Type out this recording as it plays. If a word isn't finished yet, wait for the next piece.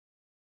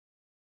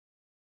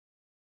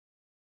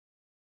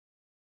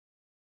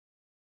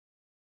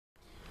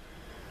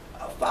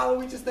Father,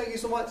 we just thank you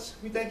so much.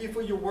 We thank you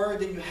for your word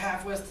that you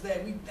have for us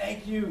today. We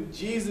thank you,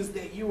 Jesus,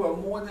 that you are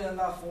more than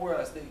enough for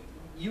us, that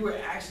you are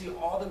actually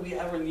all that we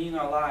ever need in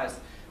our lives.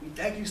 We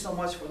thank you so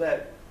much for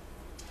that.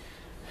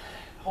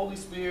 Holy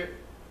Spirit,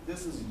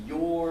 this is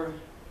your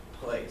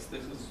place.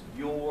 This is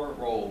your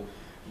role.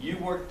 You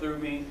work through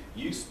me.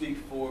 You speak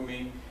for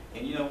me.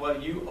 And you know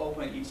what? You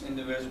open each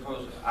individual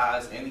person's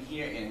eyes in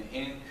here and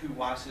in who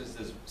watches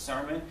this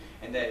sermon,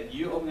 and that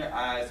you open their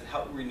eyes to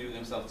help renew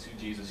themselves to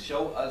Jesus.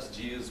 Show us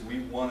Jesus. We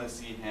want to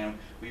see him.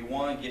 We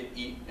want to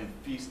eat and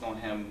feast on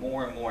him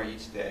more and more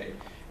each day.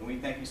 And we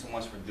thank you so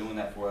much for doing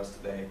that for us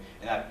today.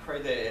 And I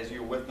pray that as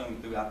you're with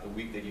them throughout the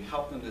week, that you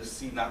help them to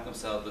see not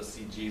themselves, but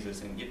see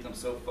Jesus, and get them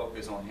so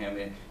focused on him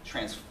and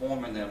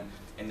transforming them,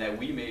 and that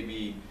we may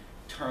be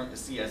turned to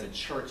see as a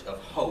church of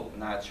hope,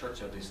 not a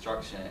church of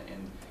destruction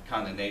and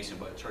condemnation,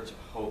 but a church of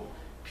hope,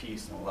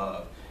 peace, and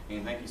love.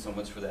 And thank you so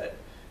much for that,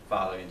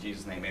 Father, in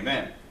Jesus' name,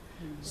 amen.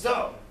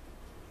 So,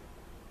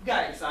 we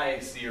got an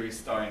exciting series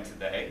starting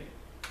today.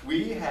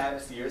 We have a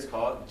series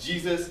called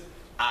Jesus,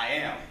 I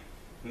Am.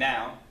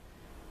 Now,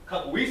 a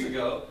couple weeks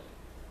ago,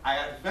 I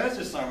got to finish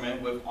the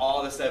sermon with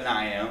all the 7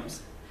 I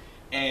Ams,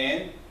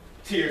 and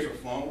tears were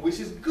flowing, which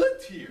is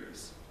good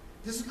tears.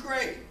 This is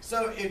great.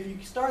 So if you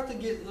start to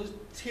get those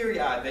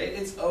teary-eyed,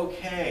 it's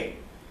okay.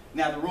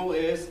 Now the rule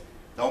is,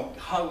 don't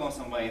hug on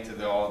somebody until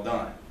they're all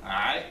done.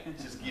 Alright?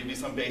 Just give me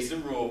some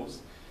basic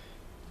rules.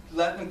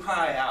 Let them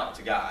cry out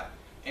to God.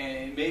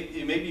 And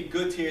it may be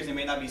good tears, it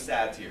may not be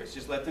sad tears.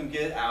 Just let them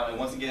get it out, and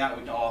once they get out,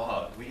 we can all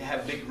hug. We can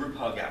have a big group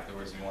hug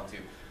afterwards if you want to.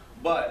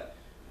 But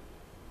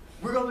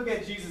we're going to look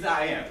at Jesus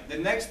I Am. The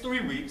next 3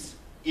 weeks,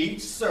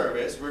 each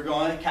service, we're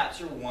going to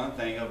capture one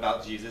thing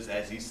about Jesus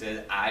as he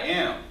said, I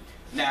am.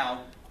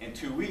 Now, in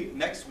 2 weeks,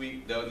 next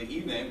week, though, in the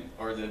evening,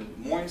 or the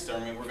morning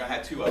sermon, we're going to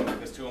have 2 of them,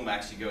 because 2 of them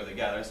actually go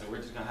together, so we're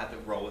just going to have to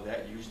roll with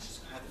that. You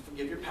just have to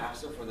forgive your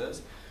pastor for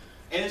this.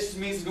 And it just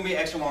means it's going to be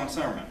an extra long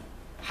sermon.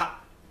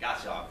 Ha!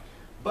 Got y'all.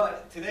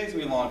 But today's going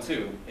to be long,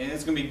 too. And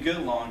it's going to be good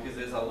long, because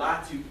there's a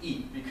lot to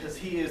eat, because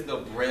he is the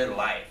bread of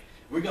life.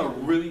 We're going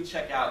to really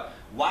check out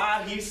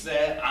why he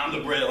said, I'm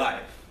the bread of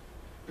life.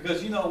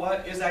 Because you know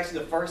what? It's actually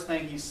the first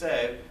thing he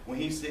said when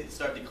he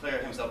started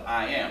declaring himself,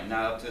 I am.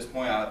 Now, up to this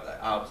point,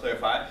 I'll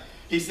clarify.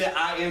 He said,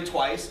 I am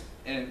twice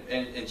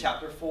in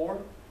chapter 4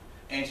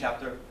 and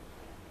chapter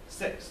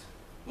 6,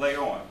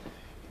 later on,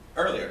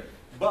 earlier.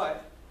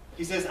 But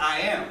he says, I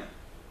am.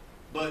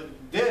 But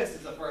this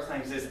is the first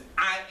time he says,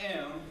 I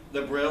am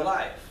the bread of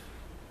life.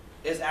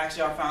 It's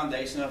actually our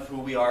foundation of who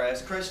we are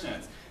as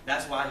Christians.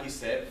 That's why he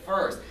said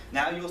first.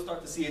 Now you'll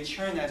start to see a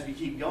trend as we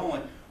keep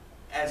going.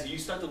 As you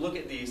start to look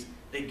at these,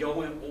 they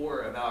go in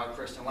order about our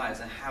Christian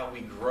lives and how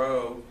we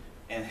grow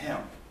in him.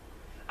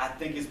 I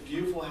think it's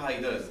beautiful how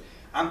he does.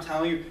 I'm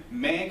telling you,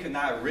 man could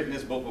not have written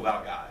this book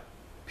without God.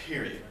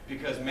 Period.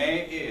 Because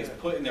man is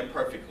put in there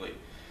perfectly.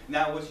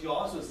 Now, what you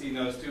also see,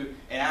 notice too,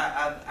 and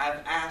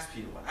I've asked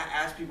people, I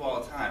ask people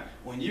all the time,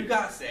 when you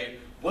got saved,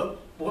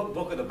 what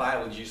book of the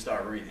Bible did you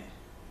start reading?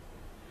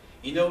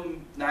 You know,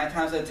 9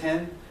 times out of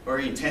 10, or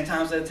even 10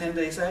 times out of 10,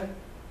 they say?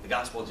 The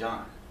Gospel of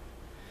John.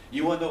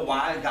 You want to know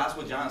why the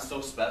Gospel of John is so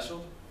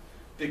special?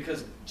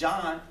 Because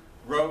John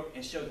wrote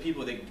and showed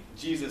people that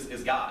Jesus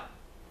is God.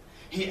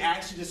 He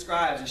actually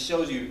describes and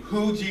shows you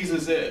who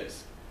Jesus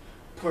is.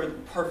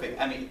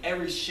 Perfect. I mean,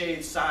 every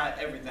shade, side,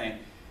 everything.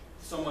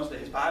 So much that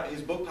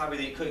his book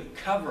probably couldn't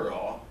cover it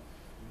all,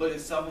 but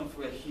it's something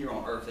for here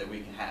on earth that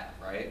we can have,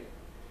 right?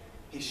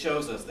 He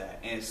shows us that.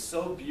 And it's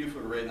so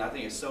beautifully written. I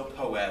think it's so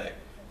poetic.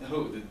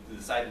 The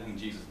disciple whom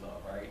Jesus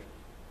loved, right?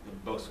 The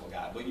boastful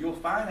God. But you'll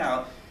find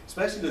out,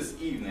 especially this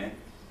evening,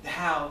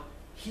 how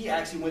he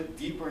actually went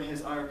deeper in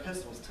his other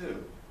epistles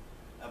too,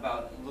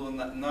 about a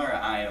little another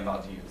I am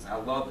about Jesus. I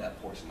love that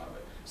portion of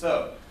it.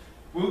 So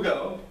we'll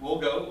go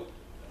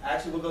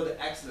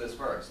to Exodus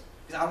first,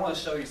 because I want to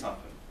show you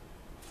something.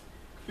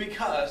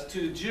 Because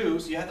to the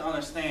Jews, you have to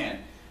understand,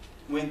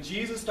 when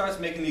Jesus starts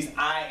making these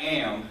I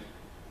am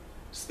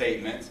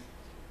statements,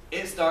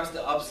 it starts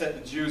to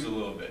upset the Jews a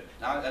little bit.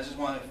 Now, I just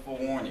want to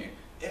forewarn you.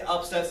 It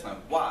upsets them.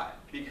 Why?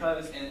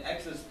 Because in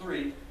Exodus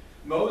 3,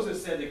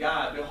 Moses said to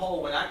God,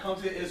 behold, when I come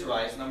to the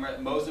Israelites,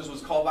 Moses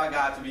was called by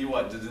God to be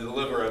what? The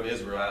deliverer of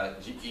Israel out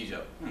of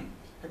Egypt.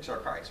 Picture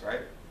of Christ,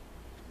 right?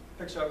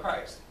 Picture of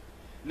Christ.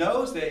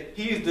 Knows that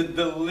he is the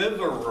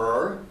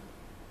deliverer.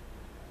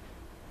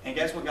 And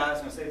guess what God is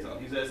going to say to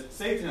him? He says,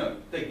 say to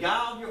him, the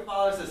God of your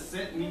fathers has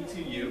sent me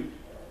to you.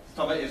 He's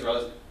talking about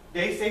Israelites.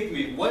 They say to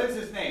me, what is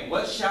his name?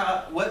 What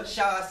shall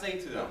I say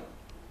to them?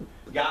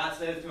 God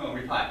says to him,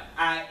 reply,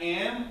 I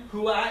am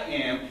who I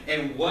am,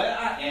 and what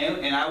I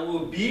am, and I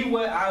will be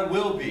what I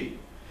will be.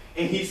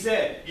 And he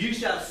said, you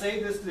shall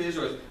say this to the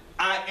Israelites,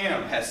 I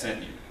am has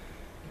sent you.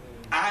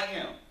 I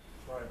am.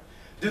 Right.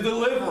 The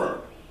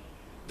deliverer.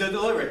 The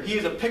deliverer. He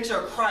is a picture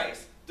of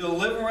Christ,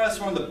 delivering us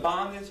from the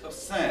bondage of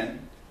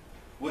sin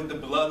with the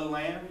blood of the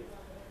Lamb.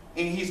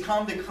 And he's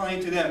come to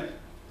claim to them,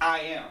 I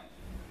am.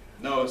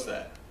 Notice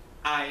that.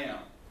 I am.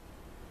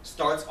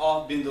 Starts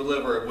off being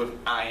delivered with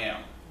I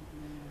am.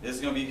 This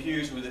is going to be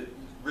huge with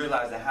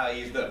realizing how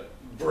he's the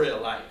bread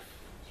of life.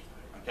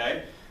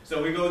 Okay?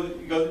 So we go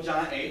to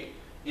John 8,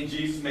 and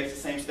Jesus makes the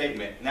same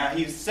statement. Now,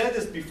 he said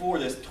this before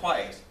this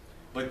twice,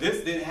 but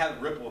this didn't have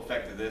the ripple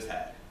effect that this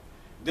had.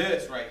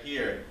 This right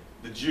here,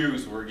 the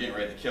Jews were getting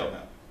ready to kill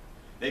him.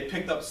 They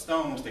picked up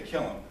stones to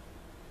kill him.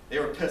 They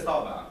were pissed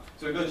off about him.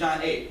 So we go to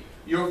John 8.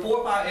 Your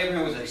forefather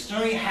Abraham was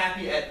extremely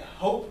happy at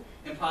hope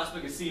and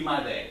prospered to see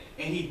my day.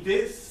 And he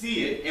did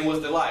see it and was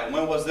delighted.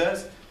 When was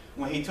this?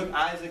 When he took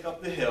Isaac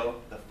up the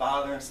hill, the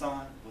father and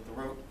son with the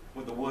rope,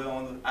 with the wood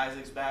on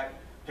Isaac's back.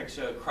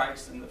 Picture of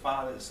Christ and the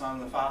Father, the Son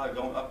and the Father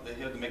going up the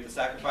hill to make the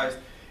sacrifice.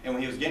 And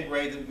when he was getting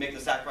ready to make the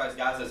sacrifice,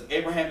 God says,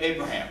 Abraham,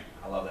 Abraham.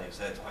 I love that he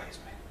said it twice,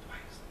 man, twice.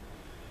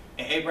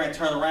 And Abraham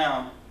turned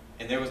around,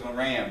 and there was a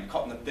ram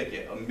caught in the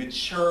thicket, a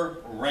mature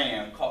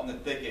ram caught in the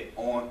thicket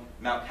on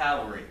Mount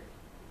Calvary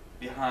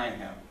behind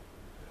him.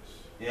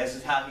 This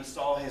is how he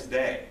saw his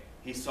day.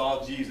 He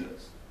saw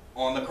Jesus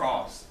on the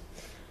cross.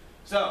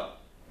 So,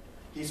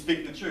 he's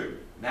speaking the truth.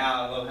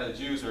 Now, I love how the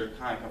Jews are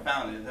kind of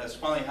confounded. It's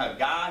funny how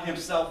God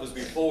himself was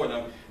before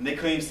them, and they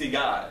couldn't even see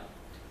God.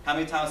 How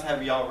many times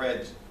have y'all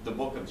read the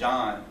book of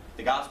John,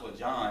 the Gospel of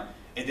John,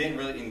 and didn't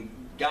really, and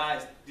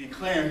God's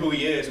declaring who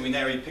he is, and we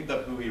never even picked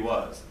up who he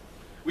was.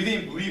 We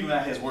didn't believe him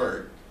at his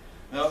word.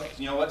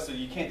 You know what? So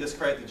you can't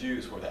discredit the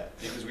Jews for that,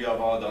 because we have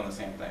all done the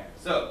same thing.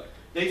 So,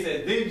 they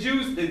said, the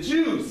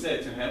Jews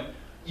said to him,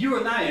 you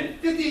are not even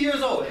 50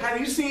 years old. Have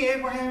you seen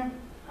Abraham?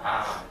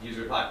 Ah, Jesus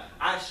replied,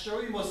 I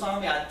assure you, most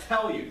solemnly, I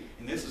tell you,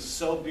 and this is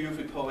so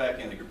beautifully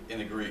poetic in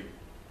the Greek.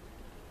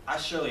 I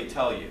surely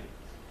tell you,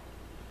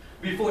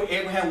 before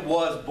Abraham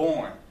was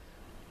born,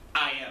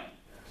 I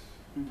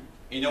am.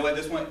 You know what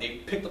this one? They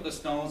picked up the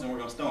stones and were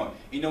going to stone him.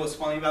 You know what's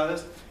funny about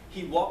this?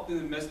 He walked in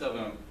the midst of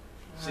them,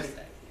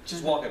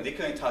 just walking. They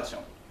couldn't touch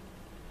him.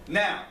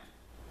 Now,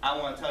 I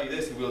want to tell you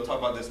this, and we'll talk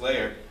about this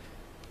later.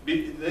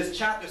 This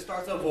chapter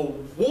starts off with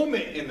a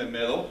woman in the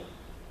middle.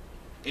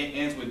 It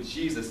ends with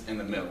Jesus in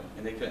the middle,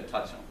 and they couldn't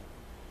touch him.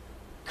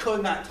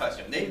 Could not touch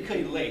him. They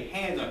couldn't lay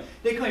hands on him.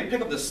 They couldn't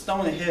pick up the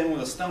stone and hit him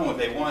with a stone if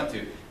they wanted to,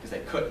 because they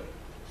couldn't.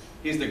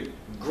 He's the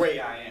great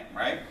I am,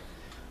 right?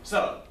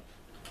 So,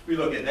 we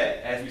look at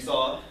that, as we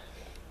saw a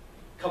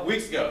couple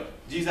weeks ago.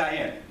 Jesus I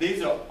am.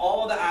 These are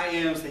all the I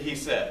ams that he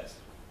says,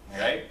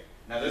 right?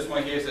 Now this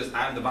one here says,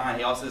 I'm the vine.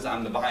 He also says,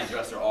 I'm the vine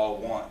dresser, all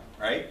one,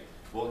 right?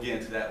 We'll get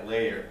into that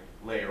later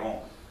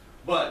on.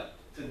 But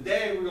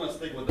today we're going to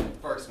stick with the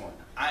first one.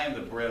 I am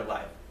the bread of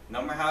life.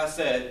 Remember how I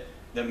said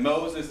that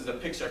Moses is a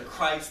picture of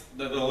Christ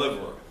the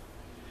deliverer.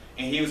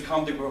 And he was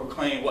come to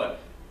proclaim what?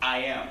 I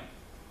am.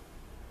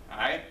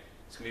 Alright?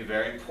 It's going to be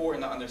very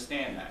important to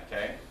understand that,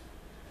 okay?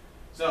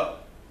 So,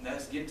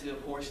 let's get to the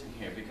portion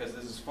here because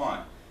this is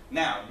fun.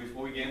 Now,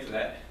 before we get into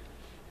that,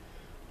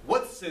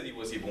 what city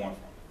was he born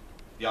from?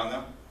 Y'all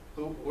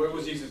know? Where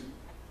was Jesus?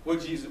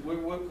 What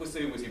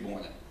city was he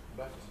born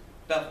in?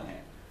 Bethlehem.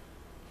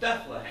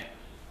 Bethlehem.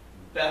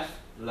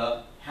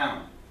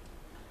 Bethlehem.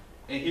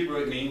 In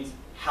Hebrew it means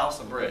house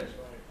of bread.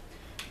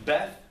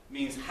 Beth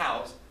means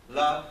house,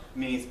 la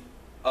means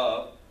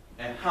of,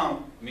 and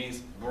ham means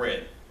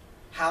bread.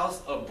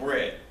 House of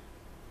bread.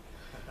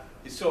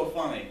 It's so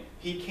funny.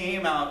 He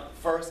came out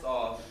first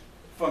off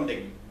from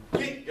the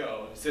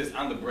get-go. It says,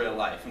 I'm the bread of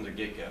life from the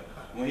get-go.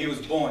 When he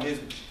was born, his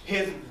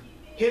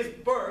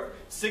birth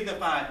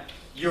signified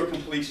your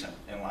completion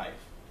in life.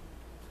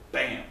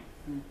 Bam.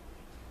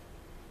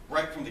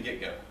 Right from the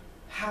get-go.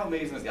 How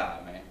amazing is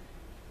God, man?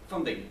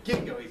 From the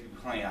get-go, he's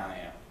proclaiming I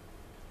am.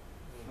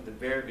 From the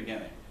very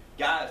beginning.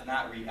 God is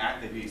not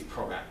reactive, he's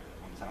proactive,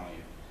 I'm telling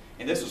you.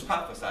 And this was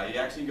prophesied. You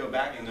actually go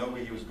back and know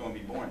where he was going to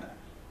be born at.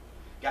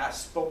 God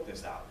spoke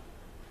this out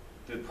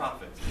to the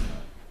prophets.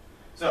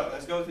 So,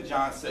 let's go to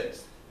John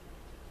 6.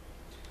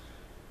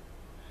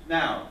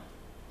 Now,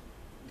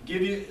 to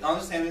give you,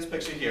 understand this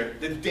picture here.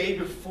 The day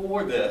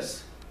before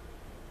this,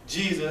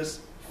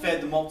 Jesus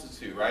fed the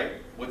multitude, right?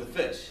 With the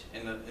fish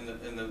and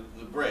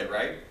the bread,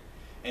 right?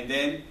 And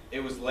then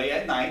it was late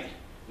at night.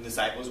 The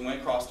disciples went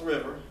across the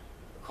river,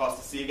 across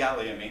the Sea of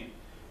Galilee, I mean.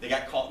 They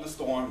got caught in the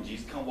storm.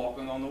 Jesus come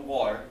walking on the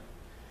water.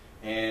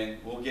 And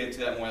we'll get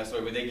into that more in that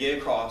story. But they get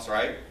across,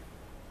 right?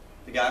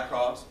 They got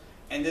across.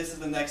 And this is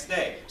the next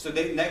day. So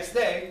next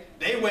day,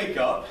 they wake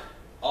up.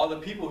 All the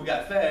people who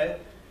got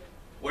fed.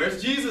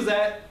 Where's Jesus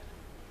at?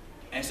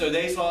 And so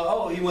they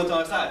saw, oh, he went to the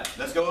other side.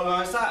 Let's go on the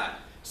other side.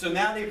 So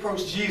now they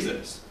approach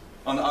Jesus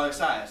on the other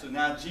side. So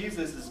now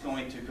Jesus is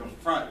going to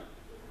confront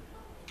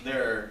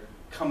their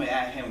coming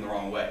at him the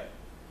wrong way.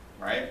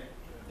 Right?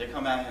 They're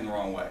coming at him the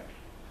wrong way.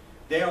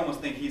 They almost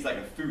think he's like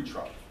a food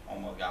truck. Oh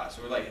my gosh.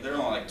 So they're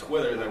on like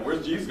Twitter, like,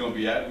 where's Jesus going to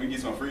be at? We can get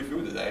some free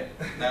food today.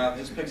 Now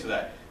just picture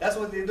that. That's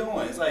what they're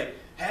doing. It's like,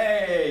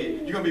 hey,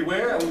 you're going to be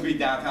where? I'm going to be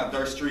downtown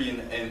Third Street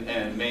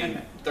in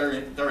Maine,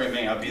 30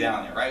 Maine. I'll be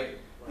down there, right?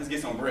 Let's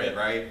get some bread,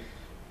 right?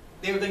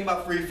 They were thinking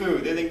about free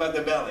food. They think about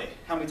their belly.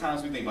 How many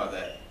times do we think about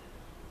that?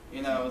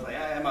 You know, it's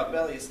like, my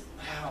belly is,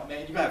 oh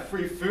man, you got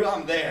free food?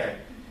 I'm there.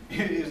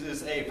 It's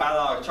just a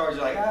 $5 charge.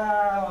 You're like,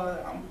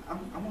 I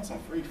want some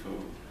free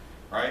food,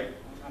 right?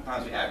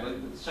 Sometimes we act, but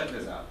let's check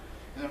this out.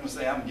 And I'm going to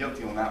say I'm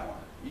guilty on that one.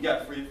 You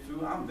got free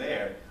food? I'm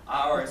there.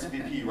 I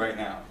RSVP right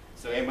now.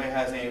 So anybody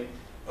has any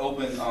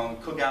open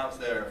cookouts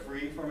that are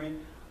free for me?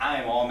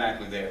 I am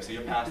automatically there. So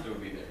your pastor will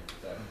be there.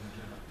 So.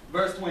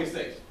 Verse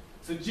 26.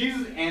 So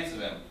Jesus answered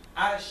them,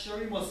 I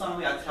assure you most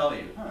solemnly I tell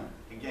you.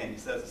 Again, he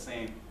says the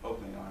same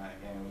opening line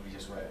again we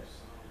just read.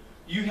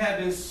 You have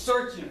been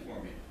searching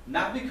for me,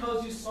 not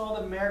because you saw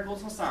the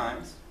miracles and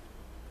signs,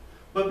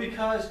 but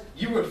because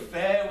you were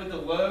fed with the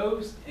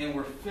loaves and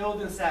were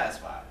filled and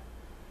satisfied.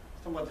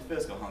 Talking about the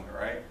physical hunger,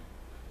 right?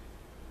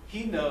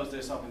 He knows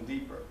there's something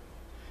deeper.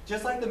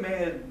 Just like the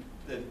man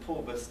that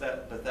pulled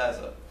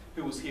Bethesda,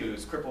 who was healed, he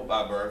was crippled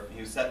by birth.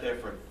 He was sat there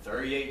for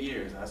 38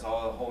 years. That's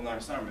all a whole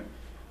nother sermon.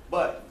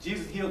 But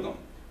Jesus healed him.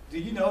 Do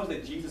you know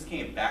that Jesus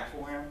came back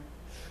for him?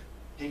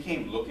 He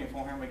came looking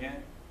for him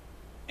again.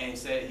 And he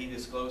said he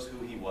disclosed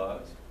who he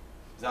was.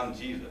 He said, I'm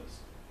Jesus,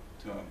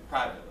 to him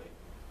privately.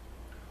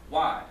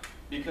 Why?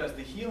 Because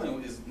the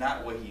healing is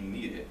not what he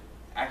needed.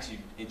 Actually,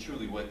 and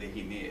truly what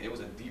he needed. It was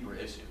a deeper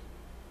issue.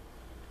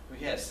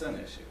 He had a sin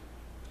issue.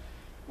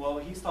 Well,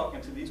 he's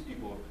talking to these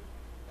people.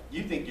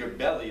 You think your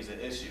belly is an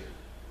issue.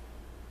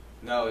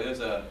 No, there's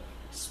a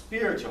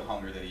spiritual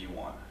hunger that you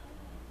want.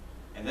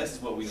 And this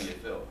is what we need to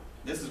fill.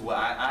 This is what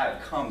I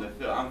have come to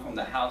fill. I'm from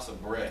the house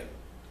of bread.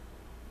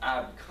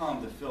 I've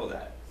come to fill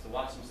that. So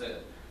watch him say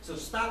that. So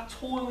stop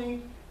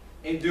toiling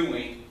and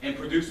doing and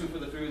producing for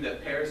the food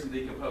that perishes and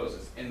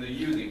decomposes and the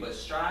using, but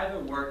strive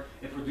and work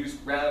and produce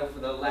rather for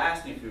the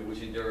lasting food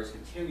which endures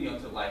continually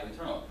unto life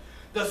eternal.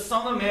 The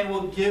Son of Man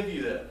will give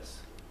you this.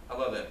 I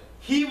love that.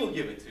 He will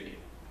give it to you.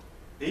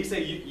 Did he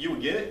say you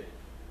will get it?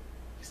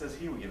 He says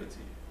he will give it to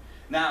you.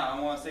 Now,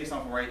 I want to say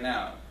something right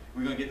now.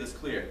 We're going to get this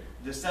clear.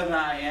 The 7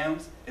 I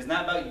Ams is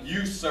not about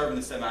you serving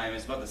the 7 I Ams.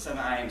 It's about the 7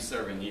 I Ams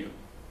serving you.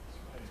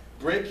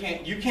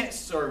 You can't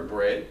serve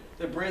bread.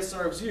 The bread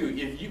serves you.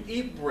 If you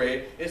eat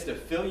bread, it's to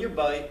fill your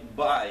belly,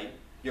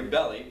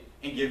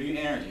 and give you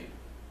energy.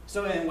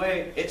 So in a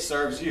way, it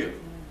serves you.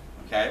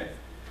 Okay?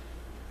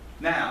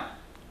 Now,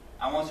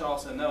 I want you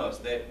also to notice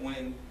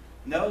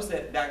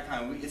that that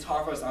time, it's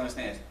hard for us to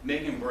understand.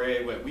 Making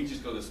bread, we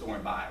just go to the store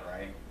and buy it,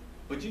 right?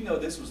 But you know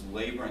this was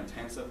labor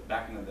intensive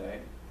back in the day.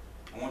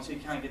 I want you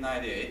to kind of get an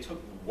idea. It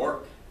took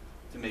work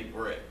to make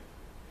bread.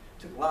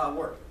 It took a lot of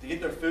work. To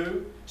get their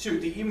food, shoot,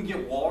 to even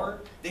get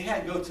water, they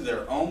had to go to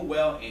their own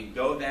well and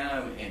go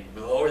down and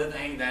lower the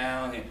thing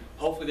down, and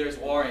hopefully there's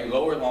water and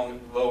lower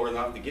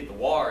enough to get the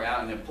water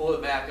out and then pull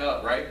it back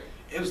up, right?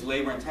 It was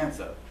labor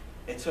intensive.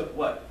 It took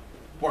what?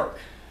 Work.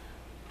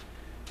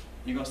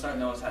 You're going to start to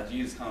notice how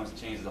Jesus comes and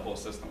changes the whole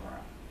system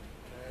around.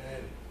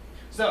 Amen.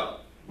 So,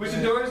 which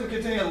endures and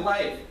continual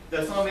life,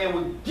 the Son of Man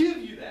will give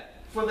you that.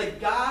 For the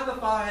God the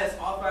Father has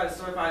authorized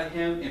and certified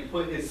him and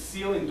put his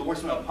seal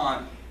endorsement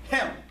upon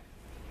him.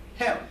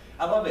 Him.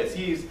 I love this.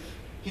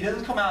 He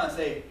doesn't come out and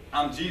say,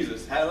 I'm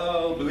Jesus.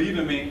 Hello, believe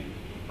in me.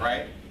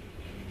 Right?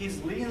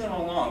 He's leading them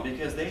along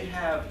because they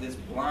have this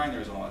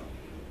blinders on.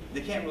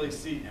 They can't really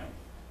see him.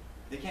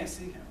 They can't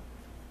see him.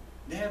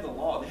 They have the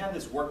law. They have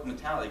this work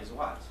mentality. Because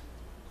watch.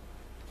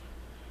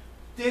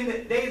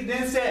 They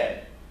then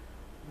said,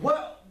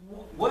 what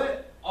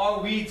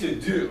are we to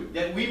do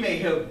that we may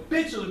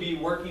habitually be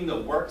working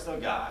the works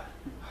of God?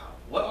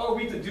 What are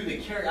we to do to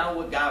carry out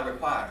what God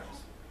requires?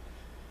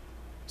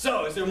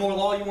 So, is there more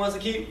law you want us to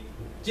keep?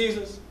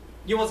 Jesus?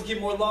 You want us to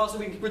keep more law so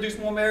we can produce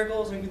more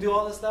miracles and we can do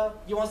all this stuff?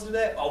 You want us to do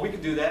that? Oh, we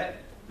can do that.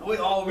 We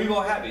all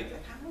happy.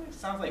 That kind of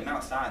sounds like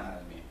Mount Sinai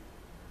to me.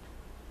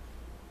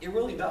 It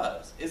really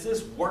does. It's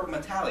this work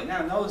mentality.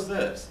 Now, notice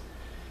this.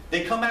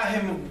 They come at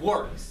him with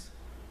works.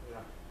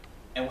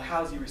 And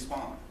how does he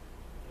respond?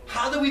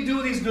 How do we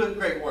do these good,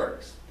 great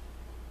works?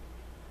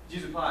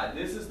 Jesus replied,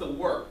 this is the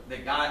work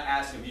that God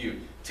asks of you.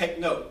 Take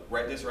note.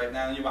 Write this right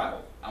now in your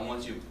Bible. I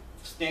want you to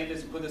stamp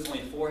this and put this on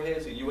your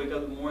forehead so you wake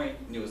up in the morning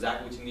and know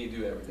exactly what you need to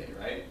do every day,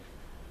 right?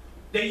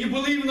 That you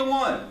believe in the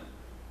one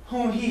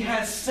whom he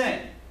has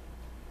sent.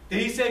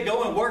 Did he say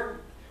go and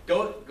work?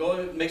 Go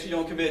make sure you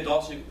don't commit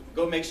adultery.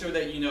 Go make sure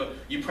that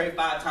you pray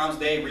 5 times a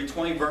day, read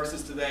 20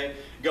 verses today.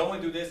 Go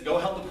and do this. Go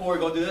help the poor.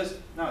 Go do this.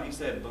 No, he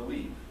said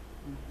believe.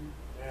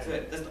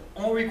 That's the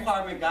only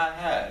requirement God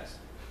has,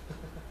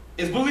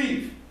 is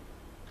believe.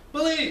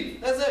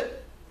 Believe. That's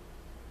it.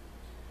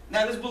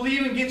 Now, this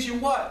believing gets you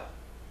what?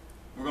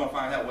 We're going to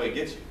find out what it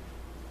gets you.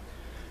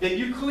 That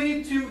you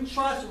cleave to,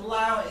 trust,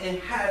 rely on, and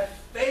have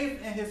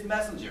faith in his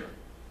messenger.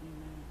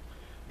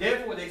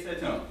 Therefore, they said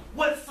to him,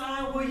 what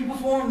sign will you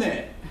perform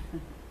then?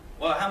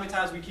 Well, how many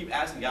times we keep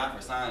asking God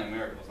for signs and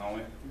miracles, don't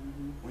we?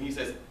 When he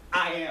says,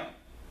 I am.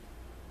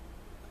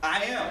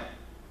 I am.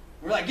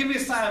 We're like, give me a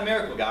sign and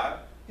miracle, God.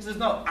 He says,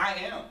 no, I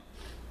am.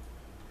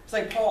 It's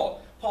like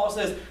Paul. Paul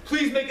says,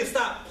 please make it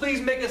stop.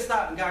 Please make it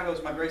stop. And God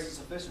goes, my grace is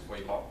sufficient for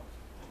you, Paul.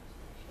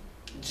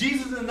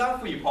 Jesus is enough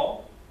for you,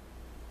 Paul.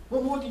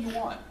 What more do you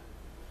want?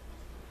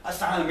 A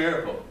sign and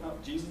miracle. No,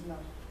 Jesus is enough.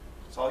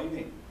 That's all you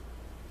need.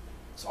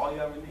 That's all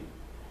you ever need.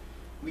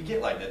 We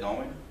get like that, don't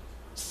we?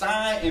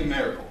 Sign and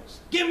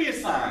miracles. Give me a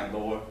sign,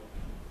 Lord.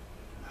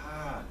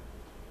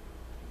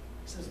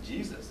 He says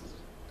Jesus.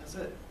 That's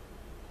it.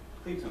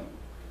 Cleave to him.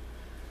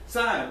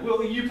 Sign,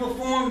 will you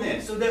perform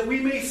then, so that we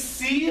may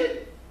see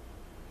it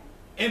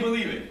and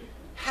believing.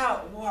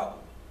 How? Wow.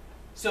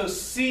 So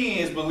seeing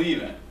is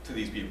believing to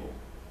these people.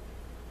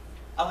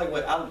 I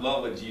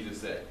love what Jesus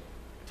said.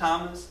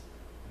 Thomas,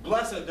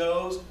 blessed are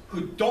those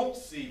who don't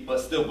see but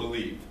still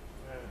believe.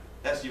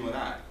 That's you and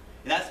I.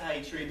 And that's how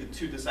he treated the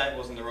two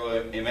disciples in the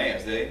road of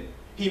Emmaus, did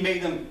he? He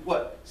made them,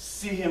 what?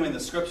 See him in the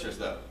scriptures,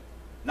 though.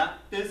 Not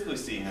physically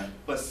see him,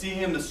 but see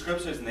him in the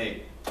scriptures, and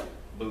they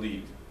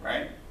believed,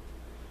 right?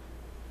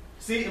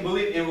 See and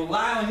believe and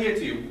rely on here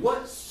to you.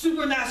 What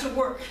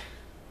supernatural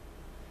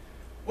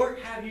work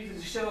have you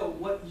to show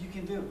what you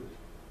can do?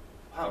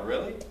 Wow,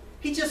 really?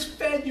 He just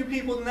fed you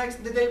people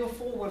the day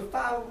before with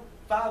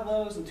five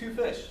loaves and 2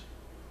 fish.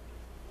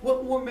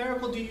 What more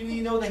miracle do you need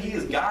to know that he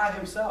is God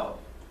himself?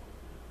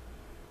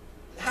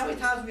 How many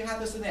times do we have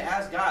to sit there and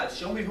ask God,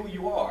 show me who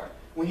you are,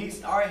 when he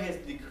already has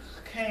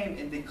came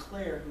and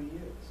declared who he is?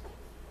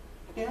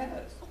 He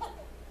has.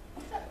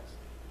 He has.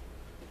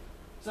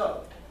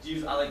 So,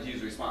 I like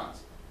Jesus'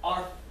 response.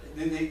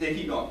 They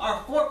keep going.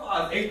 Our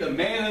forefathers ate the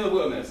manna in the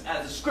wilderness,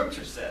 as the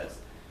scripture says.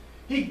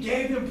 He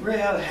gave them bread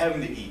out of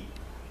heaven to eat.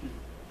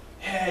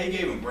 Yeah, he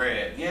gave them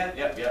bread.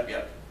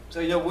 Yep.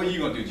 So, what are you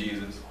going to do,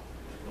 Jesus?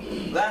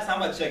 Last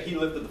time I checked, he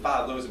lifted the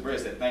 5 loaves of bread,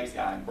 said, thanks,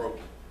 God, and broke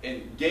it.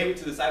 And gave it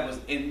to the disciples,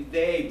 and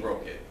they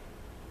broke it.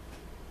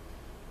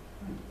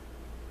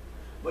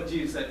 But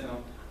Jesus said to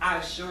them, I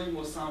assure you,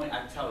 most solemnly,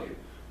 I tell you,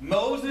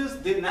 Moses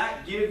did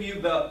not give you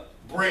the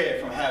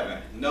bread from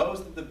heaven.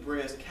 Notice that the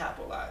bread is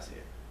capitalized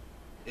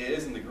here. It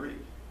is in the Greek.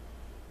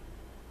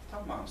 He's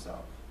talking about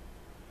himself.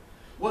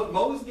 What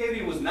Moses gave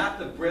you was not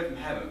the bread from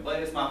heaven,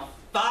 but it's my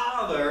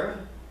Father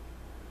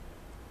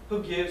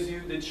who gives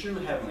you the true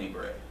heavenly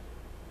bread.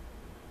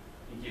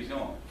 He keeps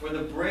going. For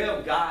the bread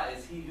of God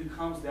is he who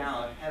comes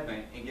down out of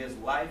heaven and gives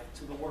life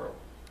to the world.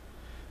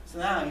 So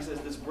now he says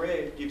this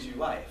bread gives you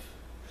life.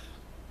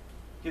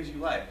 Gives you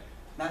life.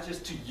 Not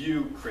just to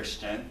you,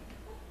 Christian,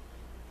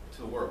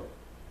 to the world.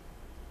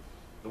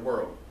 The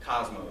world,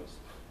 cosmos.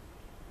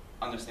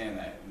 Understand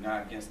that. We're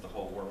not against the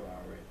whole world, are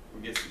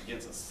we? We're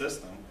against a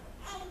system,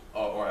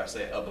 or I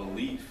say a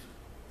belief.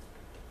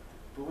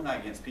 But we're not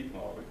against people,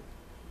 are we?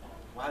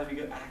 Why do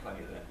we act like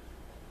that?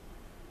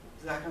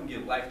 Because I come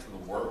give life to the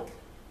world.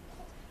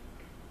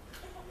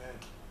 Amen.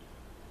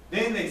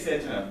 Then they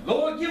said to him,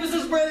 Lord, give us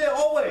this bread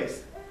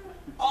always.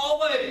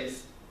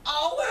 Always.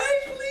 Always,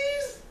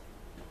 please.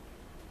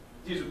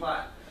 Jesus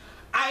replied,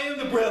 I am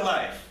the bread of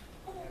life.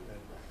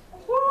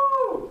 Amen.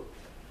 Woo!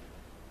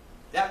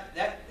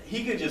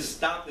 He could just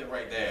stop it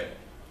right there.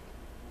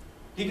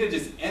 He could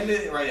just end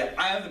it right there.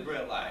 I am the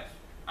bread of life.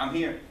 I'm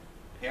here.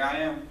 Here I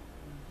am.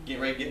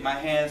 Getting ready to get my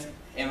hands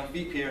and my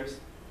feet pierced.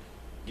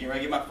 Getting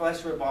ready to get my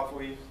flesh ripped off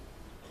for you.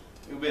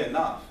 It would be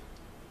enough.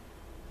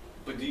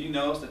 But do you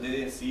notice that they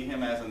didn't see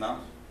him as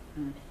enough?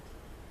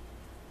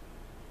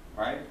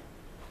 Right?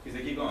 Because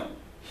they keep going.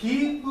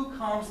 He who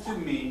comes to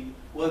me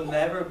will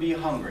never be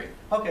hungry.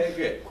 Okay,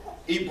 good.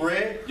 Eat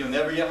bread, you'll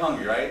never get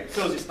hungry, right? It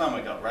fills your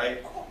stomach up,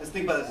 right? Let's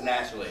think about this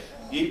naturally.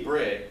 You eat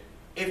bread,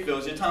 it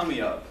fills your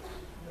tummy up.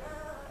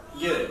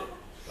 Get it?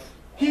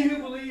 He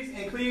who believes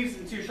and cleaves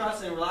into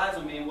trust and relies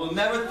on me will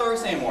never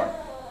thirst anymore.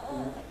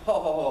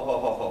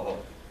 Ho.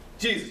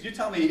 Jesus, you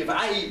tell me if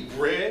I eat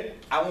bread,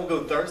 I won't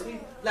go thirsty?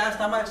 Last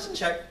time I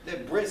checked,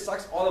 that bread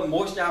sucks all the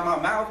moisture out of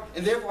my mouth,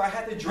 and therefore I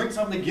had to drink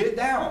something to get it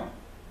down.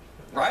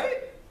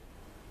 Right?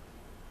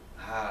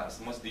 It's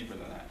much deeper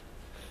than that.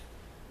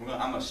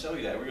 I'm going to show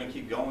you that. We're going to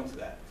keep going to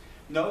that.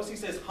 Notice he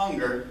says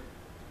hunger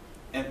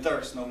and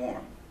thirst no more.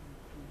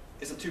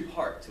 It's a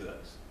 2-part to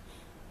this.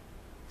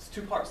 It's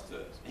 2 parts to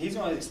this. He's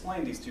going to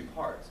explain these 2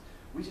 parts.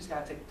 We just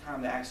got to take the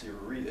time to actually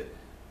read it.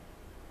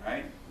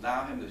 Right?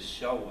 Allow him to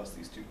show us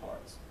these 2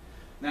 parts.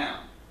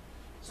 Now,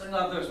 so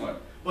not thirst more.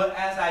 But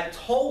as I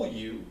told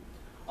you,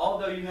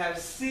 although you have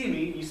seen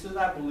me, you still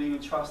not believe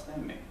and trust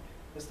in me.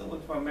 They're still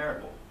looking for a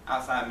miracle,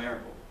 outside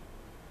miracle.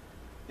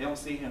 They don't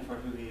see him for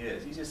who he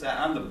is. He just said,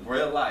 I'm the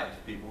bread of life,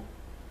 people.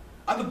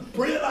 I'm the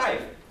bread of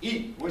life.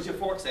 Eat. Where's your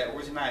forks at?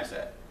 Where's your knives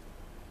at?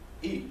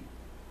 Eat.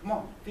 Come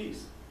on,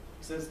 feast.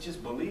 He says,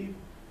 just believe.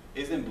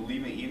 Isn't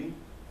believing eating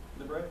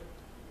the bread?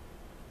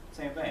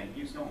 Same thing.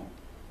 He keeps going.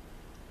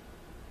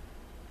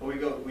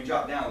 But we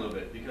drop down a little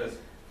bit because it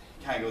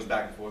kind of goes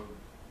back and forth.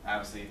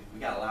 Obviously, we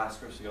got a lot of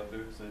scripture to go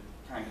through, so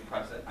kind of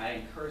compress it. I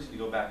encourage you to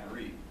go back and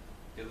read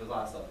because there's a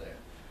lot of stuff there.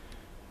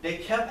 They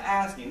kept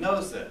asking.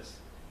 Notice this.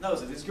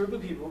 This group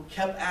of people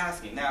kept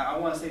asking. Now, I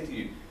want to say to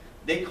you,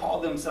 they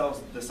called themselves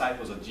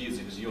disciples of Jesus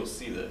because you'll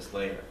see this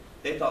later.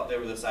 They thought they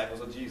were disciples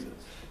of Jesus.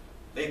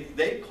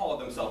 They called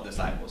themselves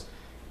disciples.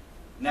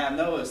 Now,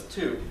 notice,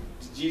 too,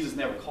 Jesus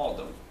never called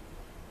them.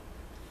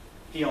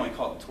 He only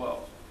called the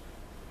 12.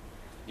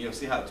 You'll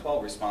see how the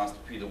 12 responds to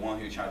be the one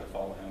who tried to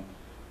follow him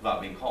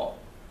without being called.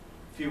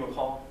 Few were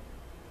called.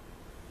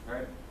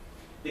 Right?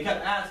 They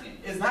kept asking,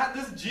 is not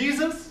this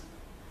Jesus,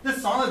 the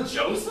son of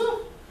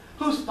Joseph,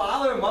 whose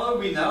father and mother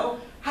we know?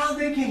 How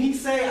then can he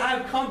say, I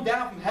have come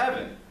down from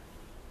heaven?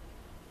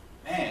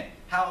 Man,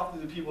 how often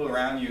do people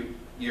around you,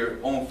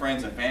 your own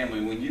friends and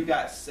family, when you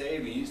got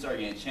saved and you start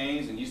getting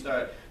changed and you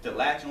start to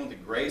latch on to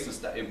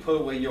grace and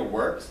put away your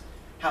works,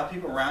 how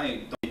people around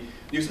you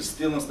used to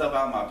stealing stuff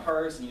out of my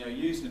purse. You know, you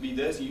used to be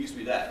this, you used to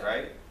be that,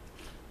 right?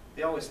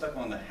 They always stuck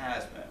on the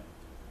has-been.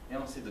 They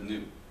don't see the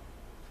new.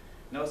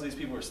 Notice these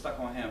people are stuck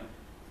on him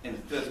in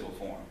the physical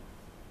form.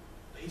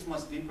 But he's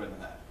much deeper than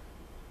that.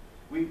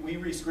 We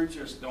read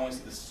scriptures to only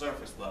see the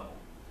surface level.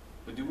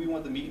 But do we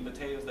want the meat and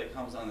potatoes that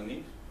comes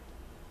underneath?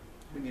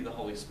 We need the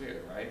Holy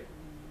Spirit, right?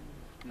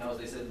 Notice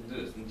they said to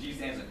do this. And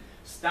Jesus answered,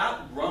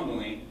 stop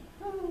grumbling.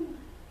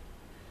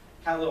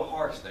 Kind of a little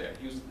harsh there.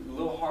 He was a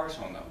little harsh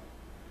on them.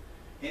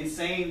 In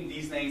saying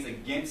these things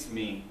against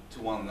me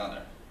to one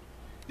another.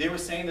 They were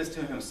saying this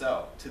to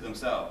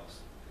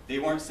themselves. They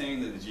weren't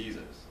saying it to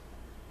Jesus.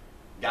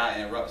 God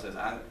interrupts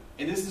us.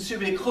 And this should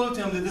be a clue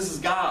to him that this is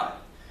God.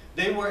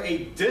 They were a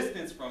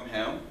distance from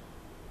him,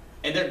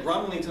 and they're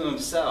grumbling to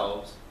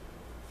themselves.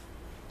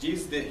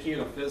 Jesus didn't hear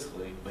them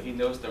physically, but he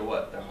knows their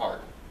what? Their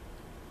heart.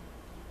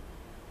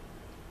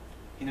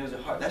 He knows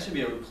their heart. That should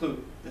be a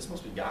clue. This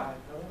must be God.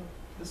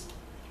 This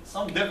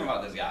something different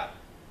about this guy.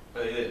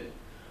 But it didn't.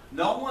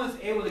 No one is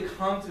able to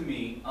come to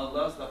me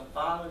unless the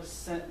Father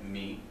sent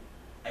me,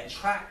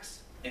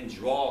 attracts and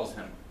draws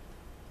him,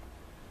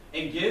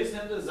 and gives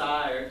him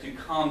desire to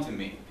come to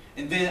me.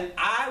 And then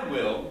I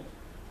will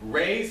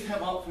raise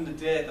him up from the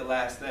dead the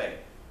last day.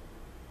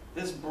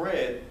 This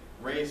bread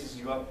raises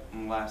you up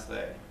on the last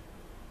day.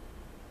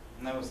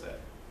 Notice that.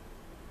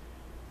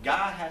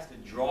 God has to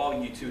draw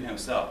you to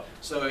himself.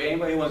 So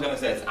anybody who's going to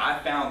say, I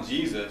found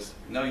Jesus.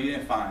 No, you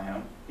didn't find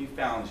him. He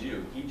found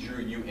you. He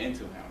drew you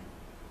into him.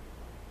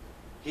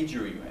 He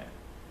drew you in.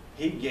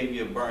 He gave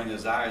you a burning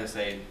desire to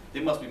say,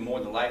 there must be more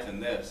to life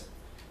than this.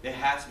 There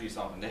has to be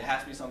something. There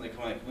has to be something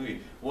coming to you.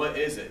 What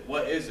is it?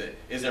 What is it?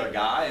 Is there a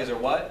God? Is there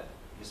what?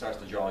 He starts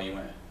to draw you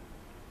in.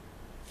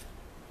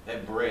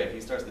 That bread,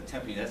 he starts to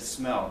tempt you. That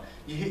smell.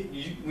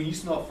 When you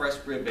smell fresh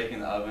bread baking in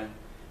the oven,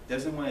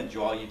 doesn't want to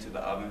draw you to the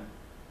oven?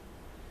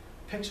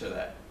 Picture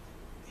that.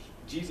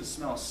 Jesus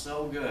smells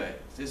so good.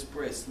 This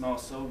bread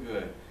smells so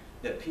good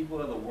that people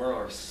of the world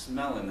are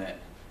smelling it.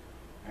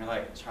 And they're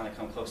like trying to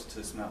come closer to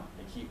the smell.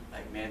 They keep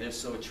like, man, they're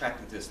so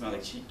attracted to the smell. They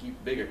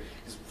keep bigger.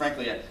 Because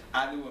frankly,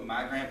 I knew when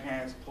my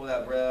grandparents pulled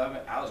that bread out of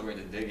it, I was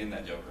ready to dig in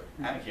that joker.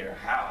 I didn't care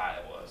how hot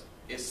it was.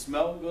 It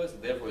smelled good, so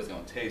therefore it's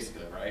going to taste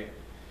good, right?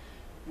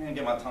 I'm going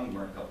to get my tongue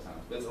burned a couple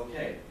times, but it's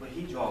okay. But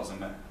he draws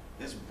them in.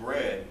 This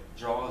bread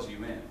draws you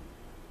in.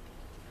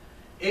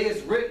 It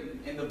is written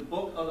in the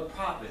book of the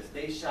prophets,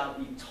 they shall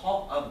be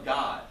taught of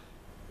God.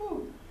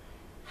 Woo.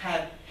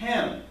 Have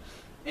him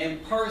in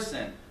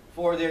person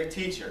for their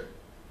teacher.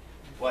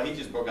 Well, he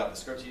just broke out the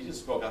scripture. He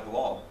just broke out the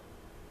law.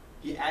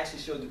 He actually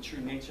showed the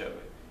true nature of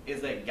it.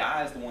 Is that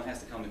God is the one who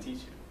has to come and teach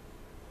you.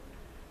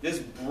 This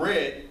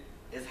bread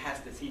has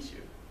to teach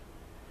you.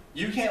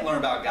 You can't learn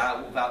about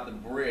God without the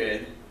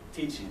bread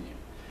teaching you.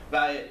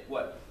 By it,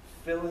 what?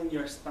 Filling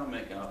your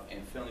stomach up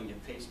and filling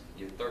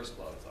your thirst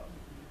plugs up.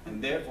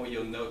 And therefore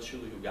you'll know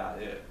truly who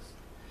God is.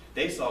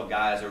 They saw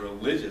God as a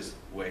religious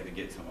way to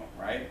get to him,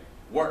 right?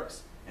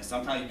 Works. And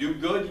sometimes you do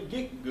good, you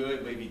get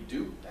good, but if you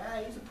do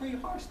bad, he's a pretty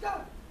harsh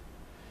guy.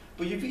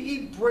 But if you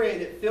eat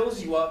bread that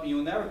fills you up and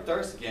you'll never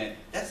thirst again,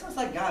 that sounds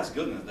like God's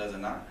goodness, does it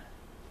not?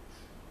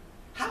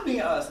 How many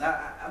of us,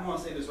 I'm going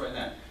to say this right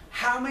now,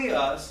 how many of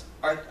us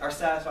are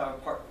satisfied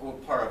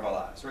with part of our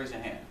lives? Raise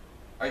your hand.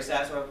 Are you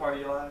satisfied with part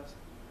of your lives?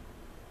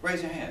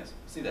 Raise your hands.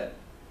 See that.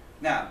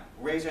 Now,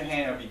 raise your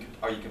hand if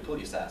are you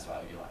completely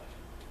satisfied with your life?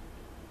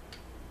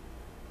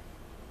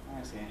 I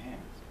don't see any hands.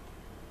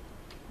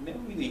 Maybe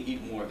we need to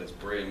eat more of this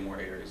bread in more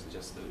areas than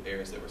just the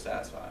areas that we're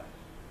satisfied.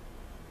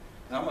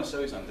 And I'm going to show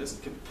you something. This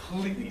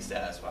completely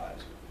satisfies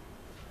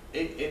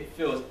you. It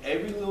fills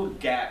every little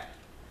gap,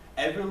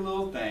 every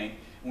little thing.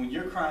 When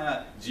you're crying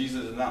out,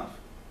 Jesus is enough.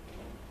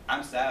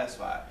 I'm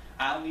satisfied.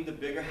 I don't need the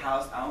bigger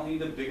house. I don't need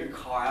the bigger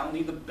car. I don't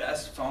need the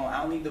best phone.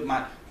 I don't need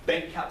my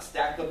bank account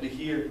stacked up to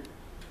here.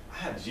 I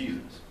have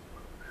Jesus.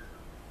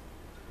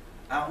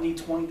 I don't need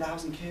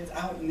 20,000 kids.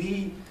 I don't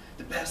need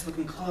the best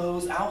looking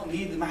clothes. I don't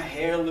need my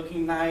hair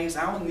looking nice.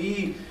 I don't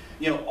need,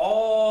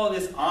 all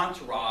this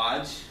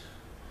entourage.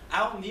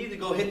 I don't need to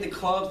go hit the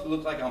clubs to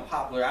look like I'm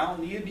popular. I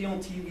don't need to be on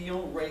TV,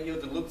 on radio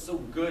to look so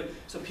good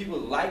so people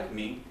like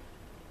me.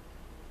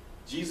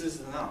 Jesus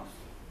is enough.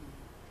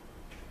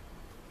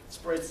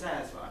 Spread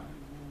satisfying.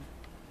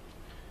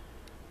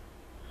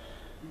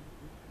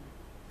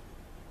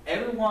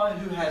 Everyone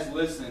who has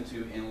listened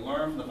to and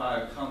learned from the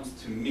Father comes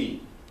to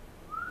me,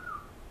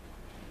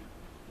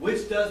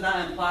 which does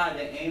not imply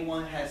that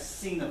anyone has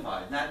seen the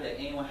Father, not that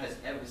anyone has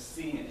ever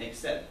seen it,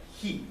 except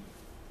he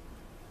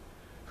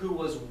who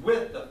was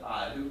with the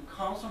Father, who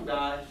comes from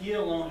God. He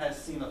alone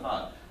has seen the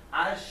Father.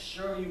 I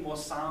assure you more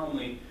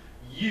solemnly,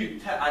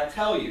 I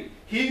tell you,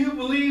 he who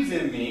believes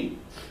in me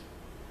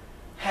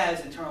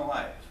has eternal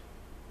life.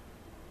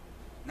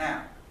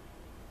 Now,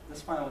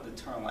 let's find out what the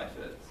eternal life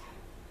is.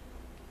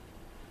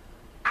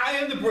 I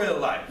am the bread of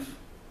life.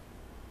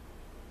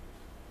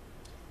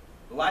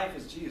 Life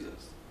is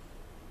Jesus.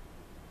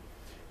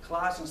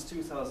 Colossians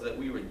 2 tells us that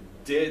we were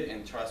dead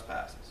in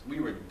trespasses. We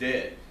were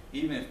dead.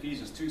 Even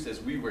Ephesians 2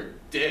 says we were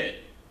dead.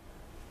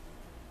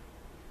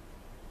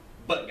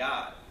 But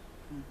God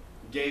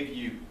gave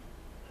you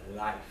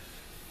life.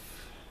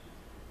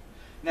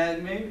 Now,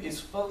 maybe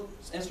it's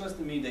interesting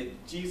to me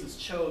that Jesus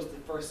chose to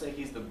first say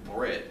he's the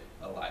bread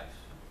of life.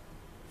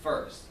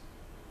 First,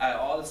 out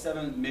of all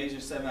the major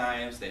seven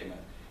I am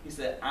statements, he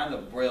said, I'm the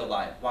bread of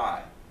life.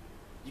 Why?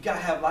 You got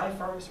to have life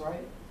first,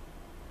 right?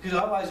 Because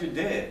otherwise you're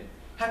dead.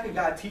 How can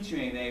God teach you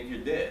anything if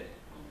you're dead?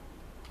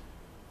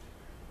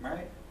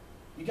 Right?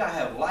 You got to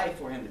have life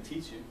for him to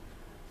teach you.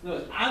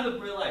 Notice, I'm the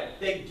bread of life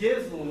that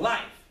gives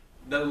life,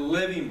 the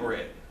living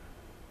bread.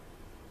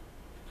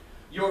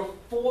 Your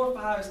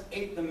forefathers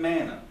ate the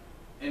manna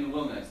in the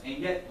wilderness, and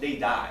yet they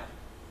died.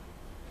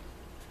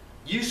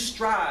 You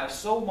strive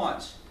so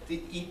much to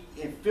eat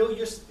and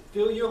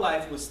fill your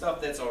life with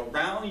stuff that's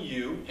around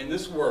you in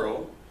this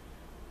world,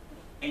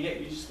 and yet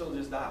you still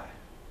just die.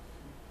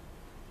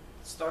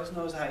 Starts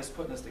knows how he's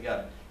putting this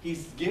together.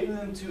 He's giving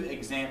them to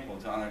example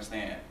to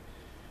understand.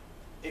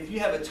 If you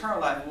have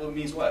eternal life, it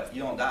means what?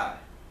 You don't die.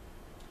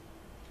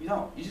 You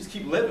don't. You just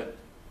keep living.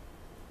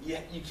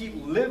 You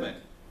keep living.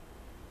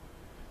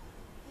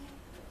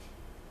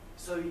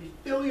 So you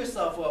fill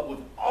yourself up with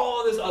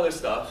all this other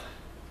stuff,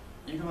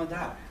 you're going to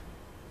die.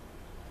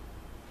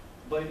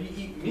 But if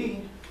you eat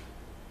me,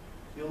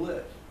 you'll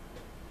live.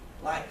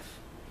 Life.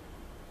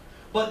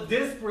 But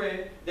this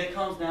bread that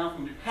comes down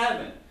from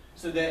heaven,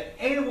 so that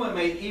anyone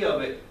may eat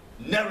of it,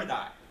 never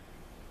die.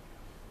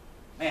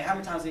 Man, how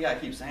many times do you got to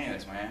keep saying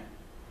this, man?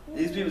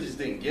 These people just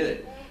didn't get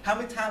it. How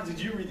many times did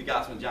you read the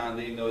Gospel of John and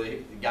didn't know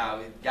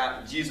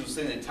that Jesus was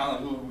sitting and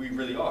telling who we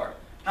really are?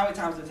 How many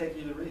times did it take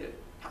you to read it?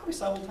 Probably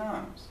several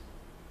times.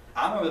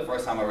 I remember the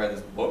first time I read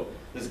this book,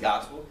 this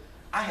Gospel,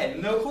 I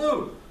had no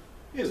clue.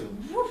 It was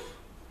woof.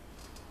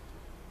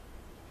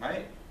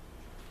 Right?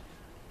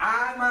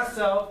 I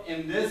myself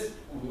am this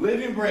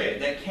living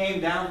bread that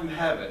came down from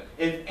heaven.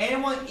 If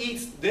anyone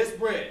eats this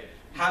bread,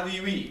 how do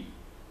you eat?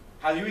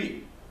 How do you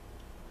eat?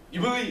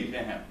 You believe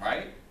in him,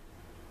 right?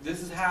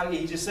 This is how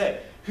he just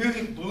said, who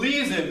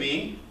believes in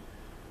me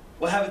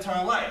will have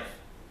eternal life.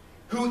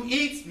 Who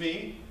eats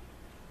me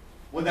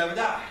will never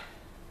die.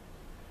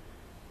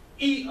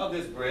 Eat of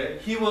this bread,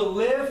 he will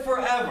live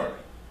forever.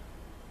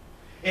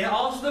 And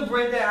also the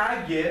bread that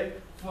I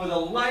give for the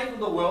life of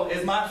the world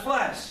is my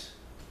flesh.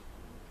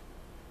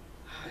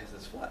 Is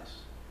this flesh?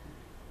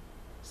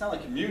 It's not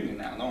like communion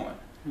now, don't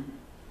it?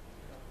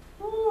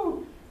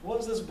 Woo!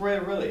 What is this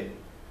bread really?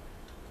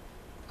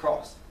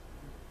 Cross.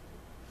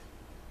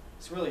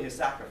 It's really his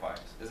sacrifice,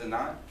 is it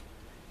not?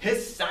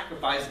 His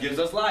sacrifice gives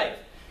us life.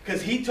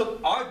 Because he took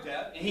our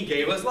death and he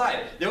gave us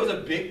life. There was a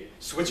big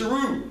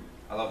switcheroo.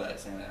 I love that,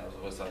 saying that. I was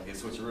always talking to get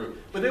switcheroo.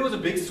 But there was a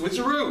big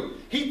switcheroo.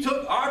 He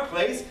took our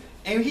place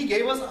and he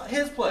gave us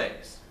his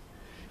place.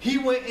 He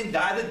went and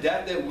died the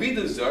death that we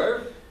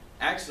deserve,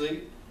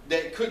 actually,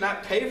 that could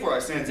not pay for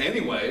our sins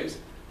anyways.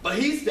 But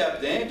he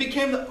stepped in,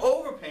 became the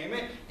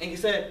overpayment, and he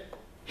said,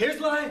 here's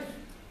life.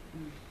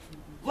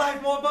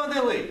 Life more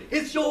abundantly.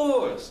 It's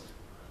yours.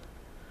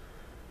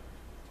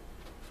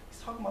 He's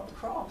talking about the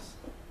cross.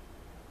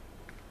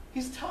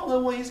 He's telling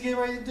them what he's getting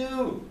ready to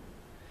do.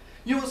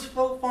 You know what's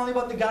so funny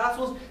about the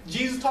Gospels?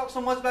 Jesus talked so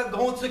much about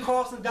going to the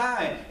cross and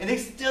dying, and they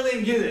still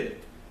didn't get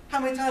it. How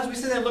many times we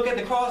sit there and look at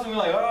the cross and we're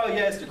like, oh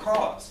yeah, it's the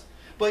cross.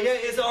 But yeah,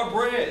 it's our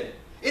bread.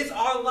 It's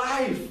our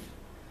life.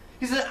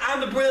 He said,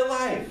 I'm the bread of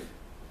life.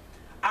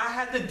 I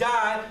had to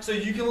die so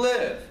you can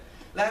live.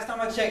 Last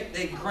time I checked,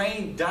 the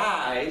grain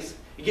dies,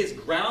 it gets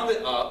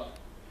grounded up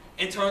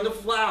and turned to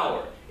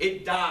flour.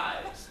 It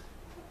dies.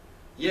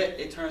 Yet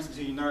it turns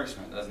into your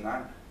nourishment, does it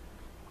not?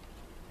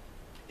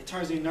 It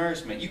turns into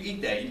nourishment. You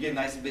eat that, you get a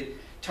nice big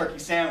turkey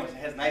sandwich. It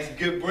has nice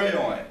good bread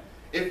on it.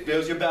 It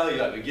fills your belly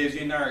up. It gives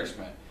you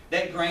nourishment.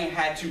 That grain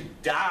had to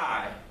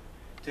die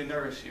to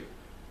nourish you.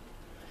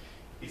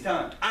 He's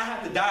telling them, I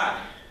have to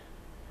die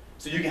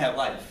so you can have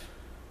life.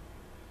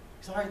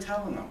 He's already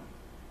telling them,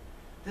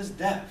 this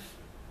death.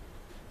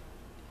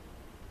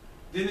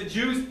 Then the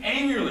Jews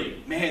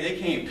angrily, man, they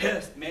came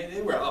pissed. Man,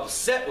 they were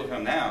upset with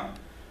him now.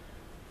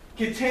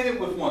 Contended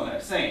with one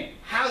another, saying,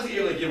 how's he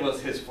able to give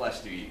us his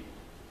flesh to eat?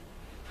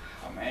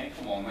 Oh, man,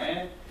 come on,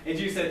 man. And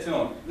Jesus said to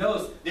them,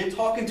 notice, they're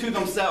talking to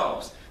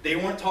themselves. They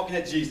weren't talking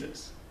to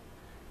Jesus.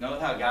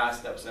 Notice how God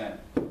steps in.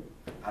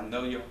 I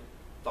know your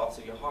thoughts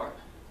of your heart.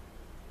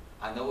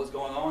 I know what's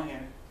going on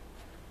here.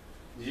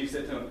 Jesus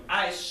said to him,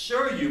 I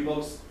assure you,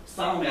 most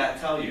solemnly I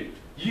tell you,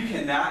 you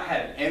cannot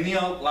have any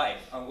life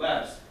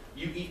unless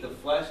you eat the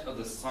flesh of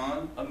the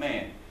Son of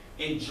Man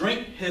and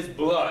drink his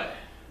blood.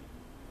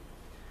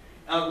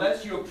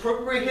 Unless you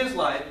appropriate his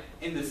life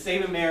in the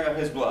saving merit of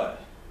his blood.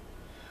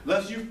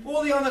 Unless you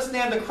fully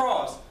understand the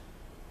cross,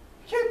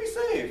 you can't be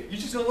saved.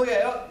 You're just going to look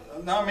at,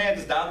 oh, no man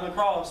just died on the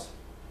cross.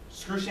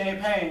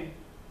 Excruciating pain.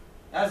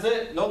 That's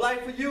it. No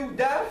life for you,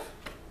 death.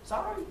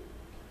 Sorry.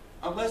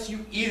 Unless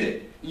you eat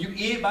it. And you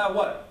eat it by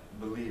what?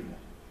 Believing it.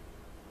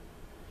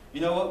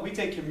 You know what? We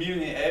take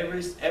communion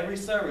every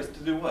service to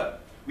do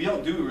what? We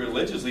don't do it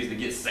religiously to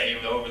get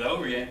saved over and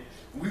over again.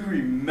 We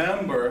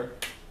remember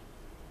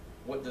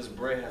what this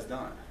bread has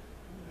done.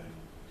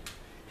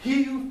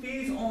 He who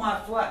feeds on my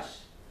flesh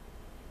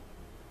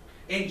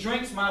and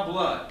drinks my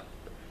blood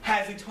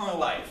has eternal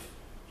life.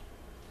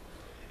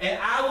 And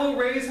I will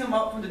raise him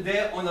up from the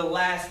dead on the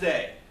last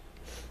day.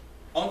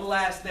 On the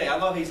last day. I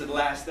love he said the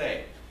last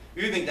day.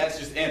 You think that's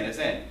just end, that's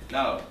end.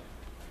 No.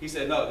 He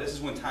said, no, this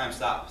is when time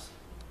stops.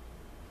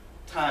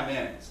 Time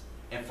ends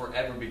and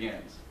forever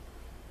begins.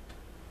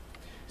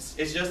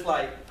 It's just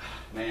like,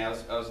 man,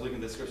 I was looking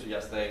at this scripture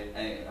yesterday,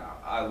 and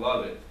I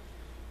love it.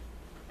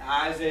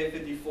 Isaiah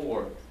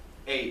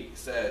 54:8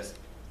 says,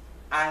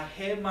 I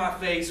hid my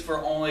face for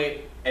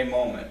only a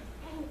moment.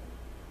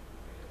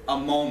 A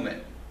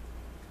moment.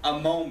 A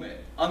moment.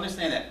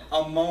 Understand that.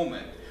 A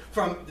moment.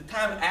 From the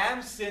time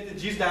Adam sinned to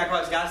Jesus died on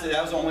Christ, God said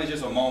that was only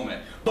just a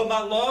moment. But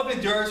my love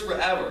endures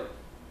forever.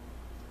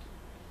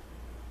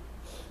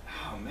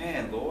 Oh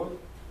man, Lord.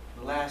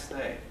 The last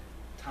day.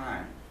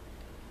 Time.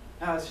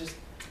 Now it's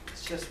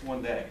just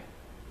one day.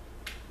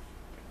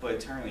 But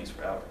eternity is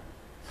forever.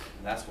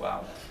 And that's what I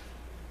want.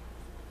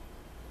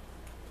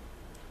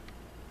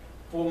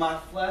 For my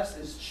flesh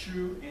is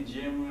true and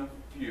genuine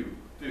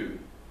food.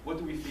 What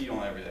do we feed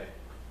on every day?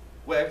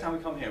 Well, every time we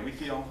come here, we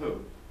feed on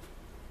who?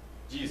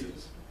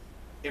 Jesus.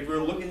 If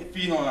we're looking at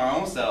feeding on our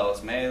own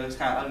selves, man, it looks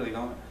kind of ugly,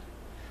 don't it?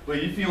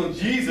 But you feed on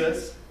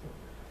Jesus,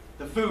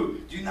 the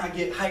food. Do you not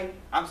get hyped?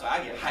 I'm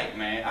sorry, I get hyped,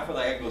 man. I feel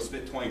like I could go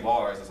spit 20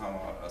 bars or something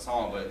on a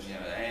song, but you know,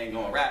 I ain't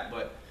gonna rap.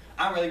 But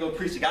I'm ready to go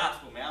preach the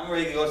gospel, man. I'm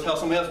ready to go tell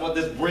somebody else about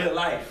this bread of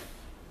life.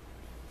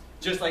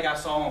 Just like I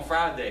saw on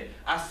Friday.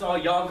 I saw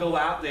y'all go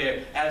out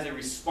there as a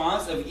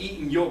response of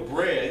eating your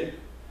bread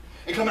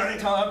and come out and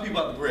tell other people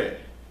about the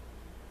bread.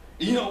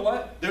 And you know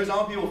what? There's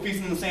other people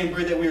feasting on the same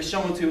bread that we were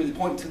showing to and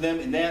pointing to them,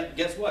 and then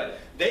guess what?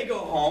 They go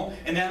home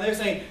and now they're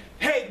saying,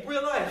 hey, the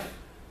bread of life.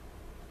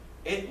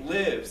 It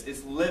lives,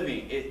 it's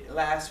living, it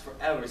lasts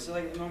forever. So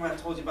like remember I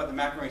told you about the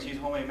macaroni and cheese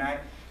homemade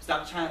mac?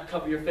 Stop trying to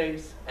cover your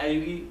face as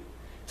you eat.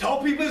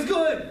 Tell people it's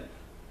good.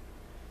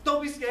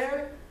 Don't be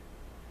scared.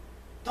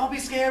 Don't be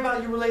scared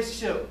about your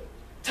relationship.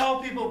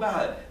 Tell people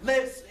about it.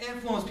 Let's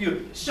influence people.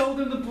 Show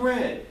them the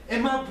bread.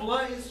 And my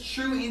blood is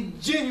true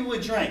and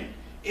genuine drink.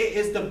 It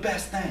is the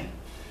best thing.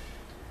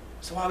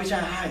 So why are we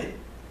trying to hide it?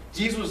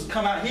 Jesus was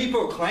come out, he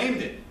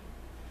proclaimed it.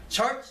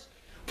 Church,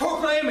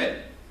 proclaim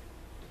it.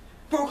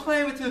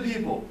 Proclaim it to the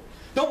people.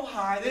 Don't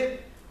hide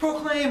it.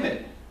 Proclaim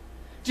it.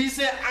 Jesus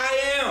said,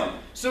 I am.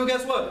 So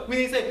guess what? We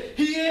need to say,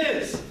 he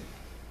is.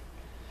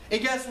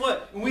 And guess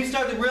what? When we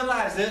start to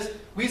realize this,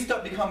 we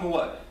start becoming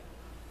what?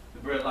 The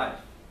bread of life.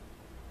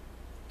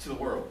 To the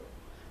world.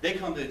 They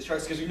come to the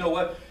church because you know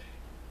what?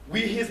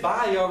 We his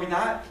body, are we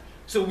not?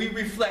 So we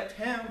reflect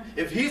him.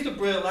 If he's the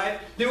bread of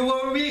life, then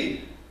what are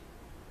we?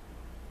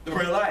 The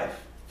bread of life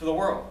for the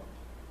world.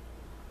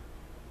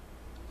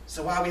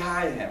 So why are we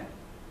hiding him?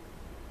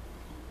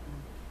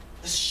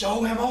 Let's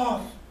show him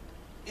off.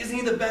 Isn't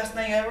he the best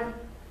thing ever?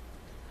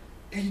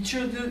 If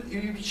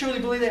you truly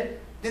believe that,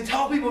 then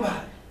tell people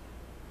about it.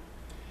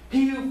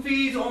 He who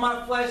feeds on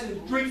my flesh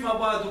and drinks my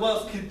blood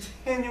dwells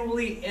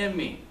continually in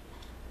me.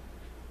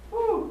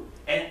 Woo.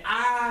 And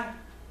I,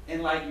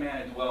 in like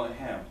manner, dwell in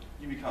him.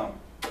 You become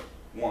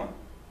one.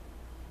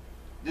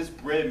 This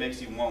bread makes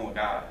you one with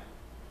God.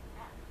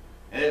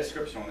 And there's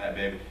scripture on that,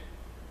 baby.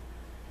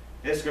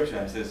 There's scripture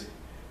that says,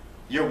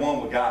 you're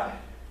one with God.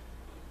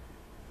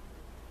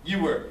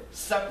 You were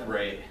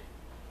separated,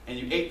 and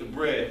you ate the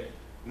bread,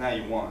 now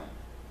you're one.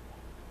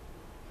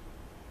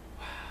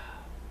 Wow.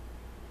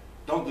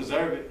 Don't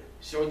deserve it.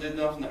 Sure did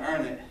nothing to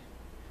earn it.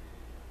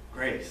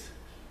 Grace.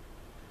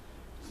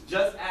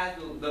 Just as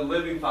the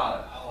living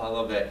Father. Oh, I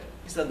love that.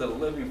 He said the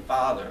living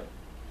Father.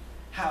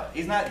 How?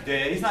 He's not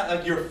dead. He's not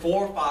like your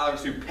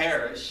forefathers who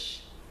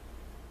perish.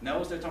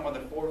 Notice they're talking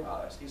about the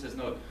forefathers. He says,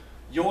 no,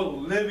 your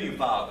living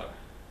Father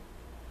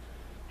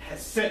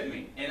has sent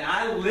me. And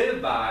I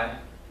live by,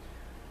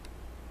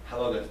 I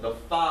love this, the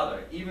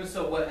Father. Even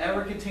so,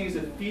 whatever continues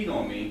to feed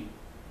on me,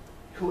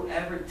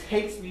 whoever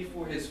takes me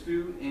for his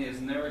food and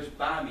is nourished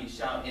by me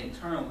shall in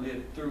turn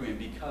live through and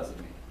because of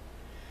me.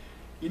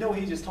 You know what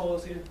he just told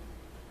us here?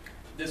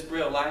 This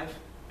bread of life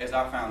is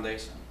our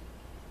foundation.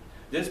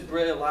 This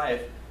bread of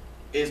life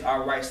is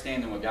our right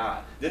standing with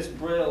God. This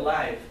bread of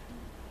life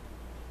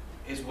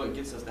is what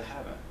gets us to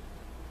heaven.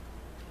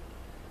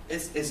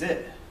 It's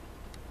it.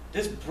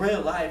 This bread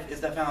of life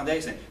is the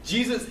foundation.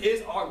 Jesus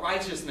is our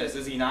righteousness,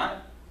 is he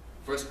not?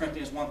 1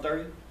 Corinthians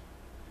 1:30.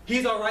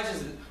 He's our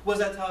righteousness. What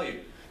does that tell you?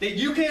 That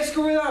you can't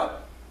screw it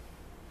up.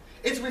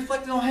 It's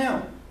reflecting on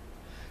him.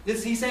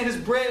 He's saying this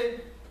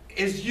bread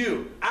is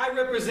you. I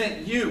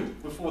represent you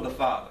before the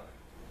Father.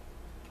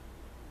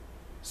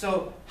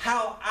 So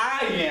how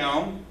I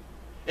am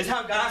is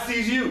how God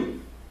sees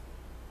you.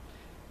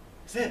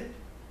 That's it.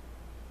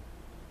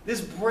 This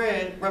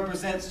bread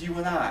represents you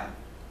and I.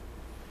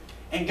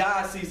 And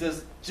God sees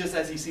us just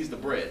as he sees the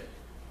bread.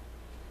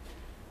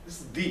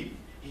 This is deep.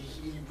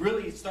 He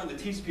really is starting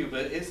to teach people,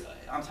 but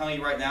I'm telling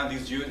you right now,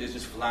 these Jews is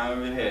just flying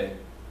over their head.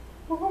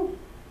 Woo-hoo.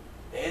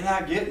 They're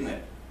not getting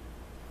it.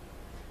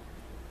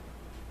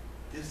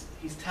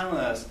 He's telling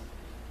us,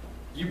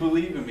 you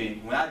believe in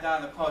me. When I die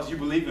on the cross, you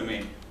believe in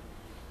me.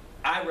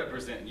 I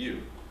represent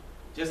you.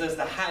 Just as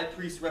the high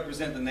priest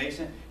represents the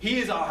nation, he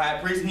is our high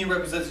priest and he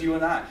represents you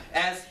and I.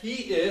 As he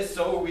is,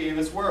 so are we in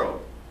this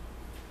world.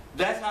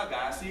 That's how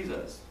God sees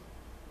us.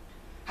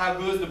 How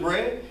good is the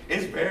bread?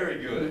 It's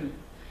very good.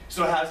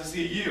 So how does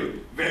he see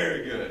you?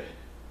 Very good.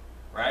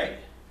 Right?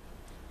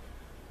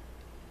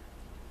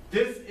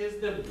 This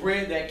is the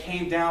bread that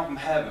came down from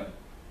heaven.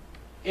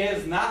 It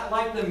is not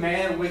like the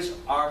man which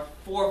our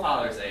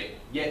forefathers ate,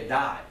 yet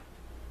died.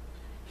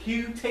 He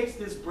who takes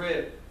this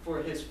bread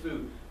for his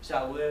food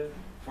shall live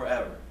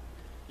forever.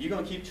 You're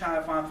going to keep trying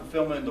to find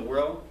fulfillment in the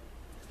world?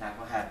 It's not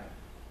going to happen.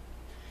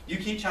 You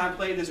keep trying to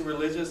play this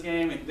religious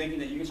game and thinking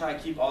that you can try to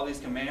keep all these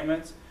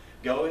commandments?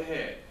 Go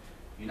ahead.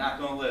 You're not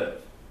going to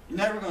live. You're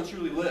never going to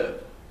truly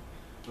live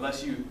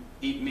unless you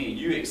eat me.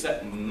 You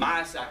accept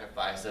my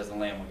sacrifice as the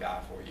Lamb of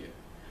God for you.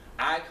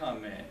 I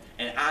come in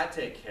and I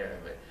take care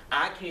of it.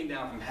 I came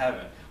down from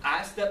heaven.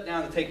 I stepped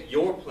down to take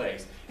your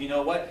place. You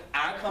know what?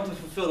 I come to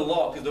fulfill the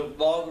law because the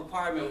law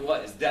requirement of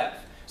what is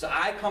death. So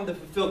I come to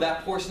fulfill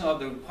that portion of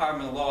the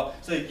requirement of the law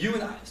so that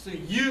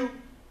you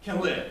can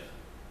live.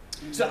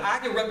 So I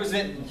can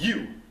represent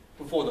you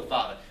before the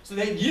Father. So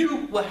that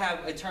you will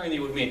have eternity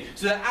with me.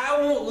 So that I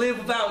won't live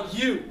without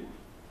you.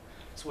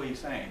 That's what he's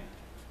saying.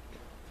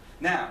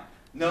 Now,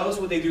 notice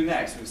what they do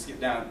next. We skip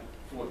down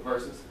 4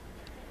 verses.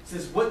 It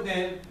says, what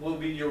then will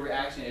be your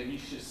reaction if you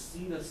should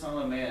see the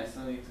Son of Man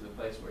ascending to the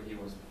place where he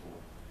was before?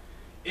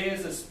 It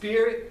is the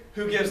Spirit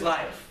who gives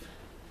life.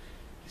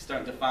 He's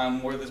starting to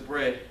find more of this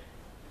bread.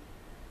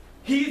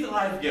 He's the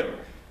life giver.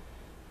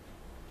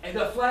 And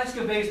the flesh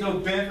conveys no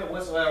benefit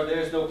whatsoever. There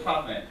is no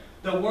profit in it.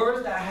 The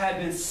words that I have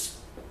been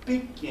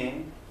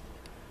speaking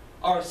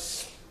are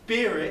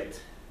spirit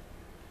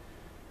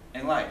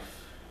and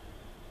life.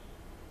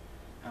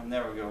 I'll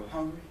never go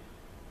hungry.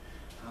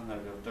 I'll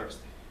never go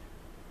thirsty.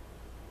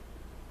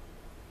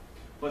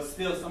 But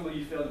still, some of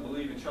you fail to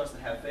believe and trust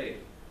and have faith.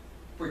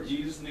 For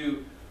Jesus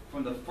knew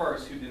from the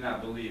first who did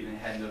not believe and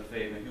had no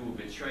faith and who would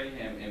betray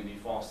him and be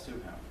false to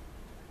him.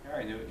 He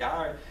already knew it.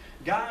 God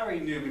already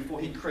knew before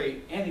he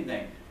created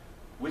anything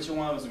which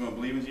one was going to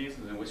believe in Jesus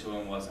and which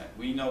one wasn't.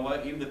 Well, you know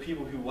what? Even the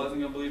people who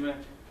wasn't going to believe in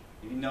him,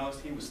 you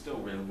noticed he was still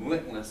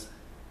relentless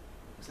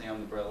in saying,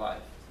 I'm the bread of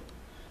life.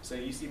 So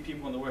you see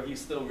people in the world,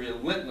 he's still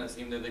relentless,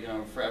 even though they're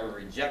going to forever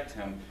reject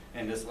him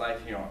in this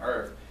life here on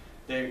earth.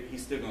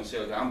 He's still going to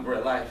show that I'm the bread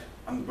of life.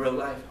 I'm the bread of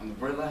life. I'm the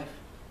bread of life.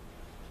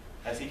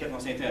 As he kept on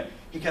saying to them,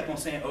 he kept on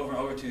saying over and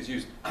over to his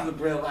Jews, I'm the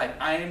bread of life.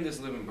 I am this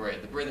living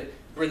bread. The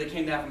bread that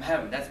came down from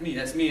heaven. That's me.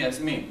 That's me. That's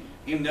me.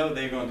 Even though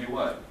they're going to do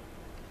what?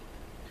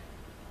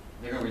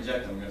 They're going to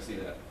reject him. We're going to see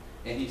that.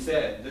 And he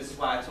said, this is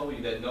why I told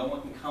you that no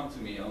one can come to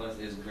me unless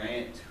it is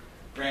granted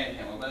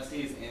him, unless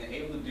he is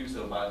enabled to do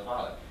so by the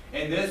Father.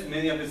 And this,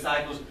 many of his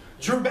disciples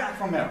drew back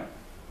from him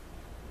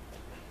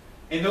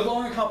and no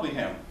longer accompanied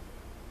him.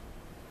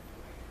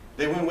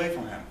 They went away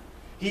from him.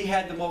 He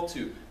had the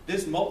multitude.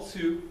 This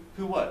multitude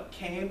who what?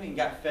 Came and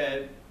got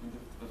fed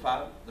the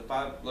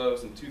five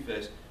loaves and 2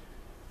 fish.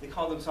 They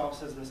called themselves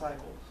his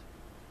disciples.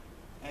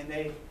 And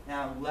they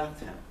now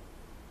left him.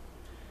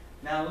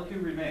 Now look who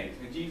remains.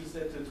 And Jesus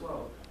said to the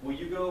 12, will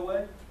you go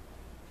away?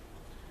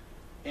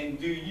 And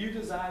do you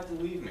desire to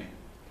leave me?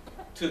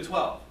 To the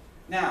 12.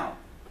 Now,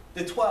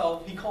 the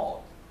 12 he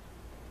called.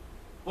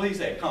 What did he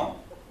say? Come.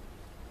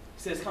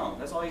 He says, come.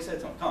 That's all he said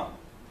to them. Come.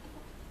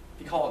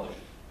 He called them.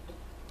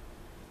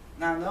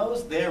 Now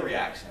notice their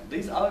reaction.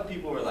 These other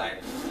people were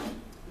like,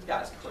 this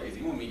guy's crazy.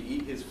 You want me to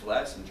eat his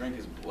flesh and drink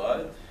his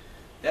blood?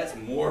 That's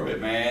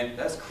morbid, man.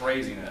 That's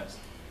craziness.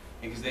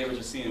 And because they were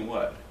just seeing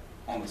what?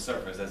 On the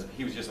surface, as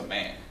he was just a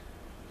man.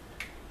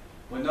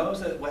 Well,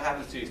 notice that what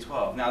happens to these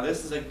 12. Now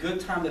this is a good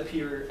time that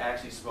Peter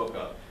actually spoke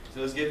up.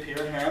 So let's give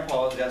Peter a hand of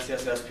applause.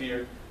 Yes,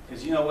 Peter.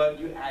 Because you know what?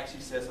 You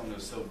actually said something that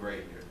was so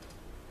great here.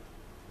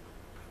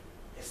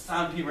 It's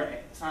Simon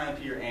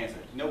Peter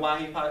answered. You know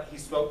why he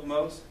spoke the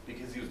most?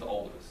 Because he was the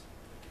oldest.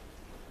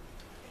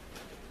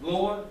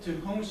 Lord, to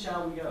whom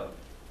shall we go?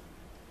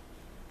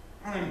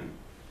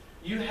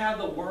 You have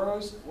the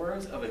words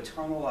of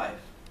eternal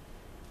life.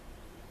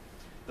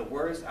 The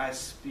words I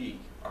speak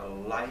are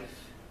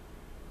life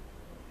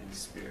and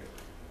spirit.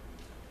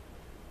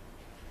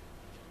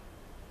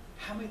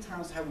 How many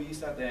times have we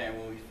sat there and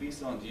when we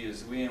feasted on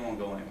Jesus, we didn't want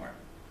to go anywhere?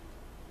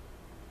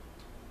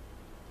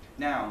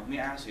 Now, let me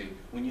ask you,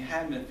 when you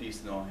have been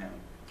feasting on him,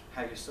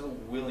 how you're so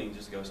willing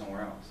just to go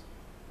somewhere else?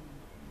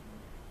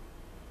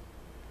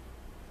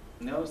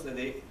 Notice that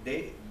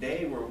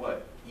they were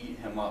what? Eating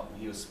him up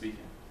when he was speaking.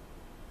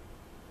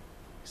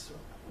 So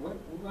where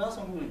else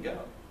am I going to go?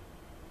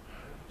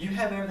 You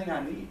have everything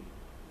I need.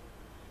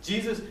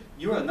 Jesus,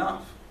 you're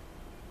enough.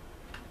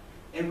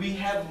 And we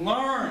have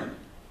learned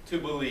to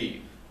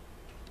believe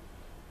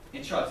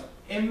and trust.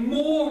 And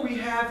more we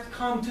have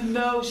come to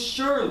know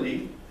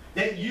surely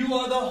that you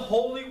are the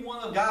Holy One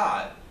of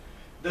God,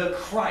 the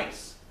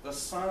Christ, the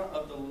Son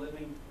of the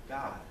living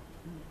God.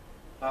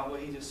 By what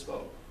he just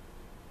spoke.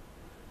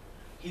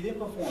 He didn't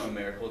perform a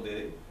miracle,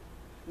 did he?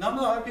 None of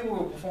the other people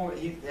were performing.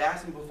 He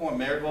asked him to perform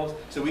miracles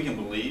so we can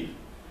believe.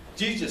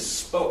 Jesus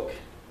just spoke.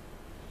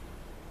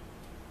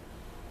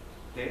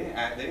 They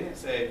didn't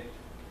say,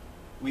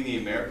 we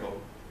need a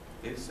miracle.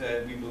 They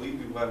said, we believe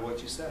you by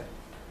what you say.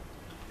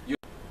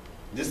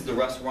 This is the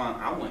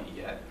restaurant I want to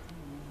eat at.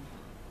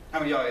 How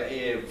many of y'all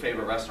ate a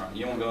favorite restaurant?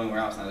 You don't go anywhere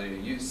else now.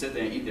 You sit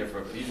there and eat there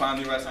you find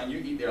a new restaurant, you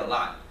eat there a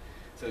lot.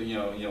 So you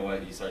know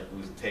what, you start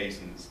losing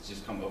taste and it's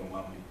just come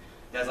overwhelming.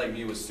 That's like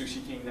me with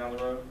Sushi King down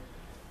the road.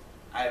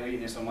 I've eaten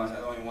there so much, I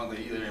don't even want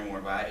to eat there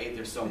anymore, but I ate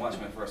there so much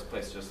when the first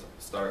place just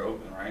started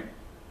open, right?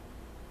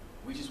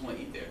 We just want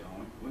to eat there,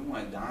 don't we? We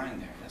want to dine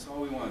there. That's all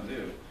we want to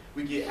do.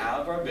 We get out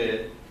of our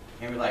bed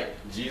and we're like,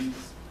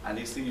 Jesus, I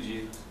need to see you,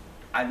 Jesus.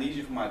 I need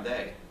you for my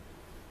day.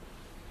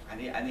 I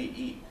need to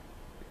eat.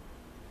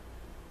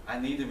 I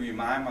need to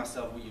remind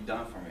myself what you've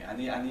done for me. I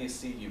need to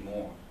see you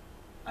more.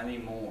 I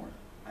need more.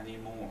 I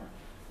need more.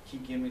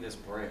 Keep giving me this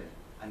bread.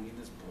 I need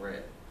this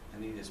bread. I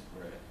need this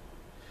bread.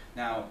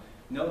 Now,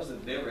 notice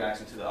that their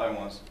reaction to the other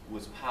ones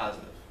was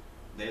positive.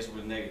 Theirs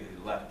were negative.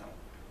 They left them.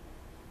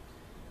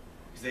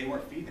 Because they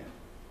weren't feeding.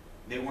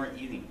 They weren't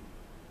eating.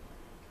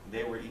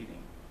 They were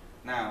eating.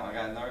 Now, I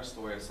got another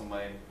story of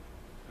somebody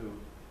who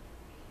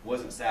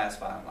wasn't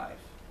satisfied in life.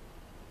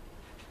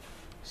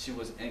 She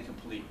was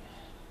incomplete.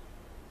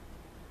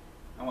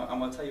 I'm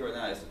going to tell you right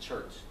now, it's the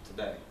church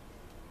today.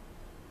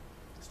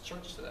 It's the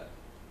church today.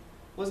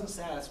 Wasn't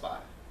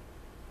satisfied.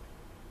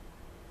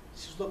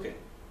 She was looking.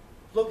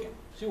 Looking.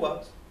 She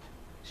was.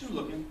 She was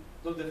looking.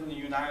 A little different than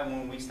you and I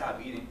when we stop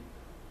eating.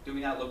 Do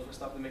we not look for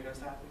stuff to make us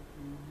happy?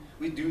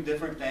 We do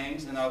different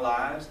things in our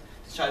lives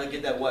to try to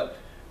get that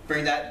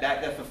bring that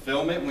back, that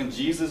fulfillment, when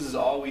Jesus is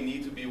all we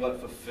need to be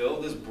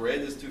fulfill this bread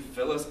is to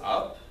fill us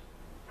up.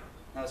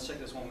 Now let's check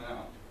this woman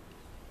out.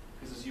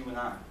 Because it's you and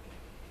I.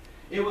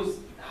 It was,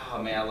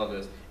 oh man, I love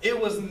this. It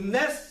was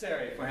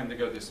necessary for him to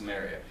go to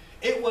Samaria.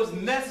 It was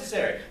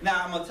necessary.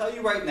 Now, I'm going to tell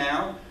you right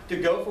now, to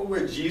go from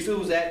where Jesus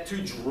was at to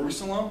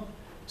Jerusalem,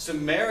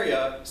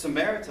 Samaria,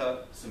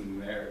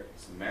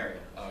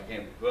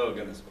 oh,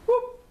 goodness.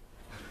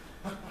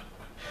 Woo.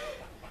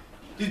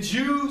 The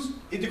Jews,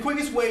 the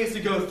quickest way is to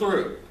go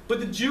through. But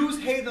the Jews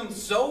hated them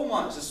so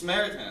much, the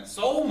Samaritans,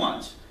 so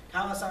much.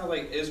 Kind of sounds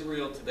like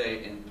Israel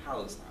today in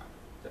Palestine,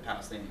 the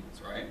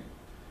Palestinians, right?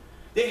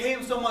 They hate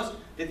them so much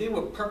that they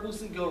would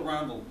purposely go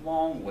around the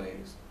long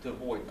ways to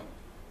avoid them.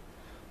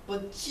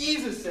 But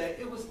Jesus said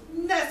it was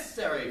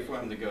necessary for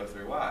him to go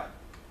through. Why?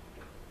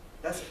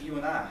 That's you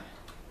and I.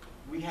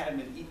 We haven't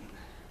been eaten.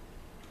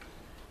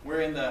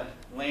 We're in the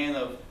land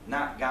of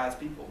not God's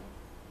people.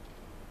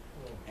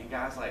 And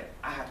God's like,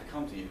 I have to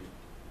come to you.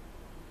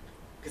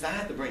 Because I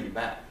have to bring you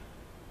back.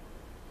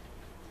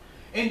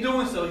 In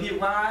doing so, he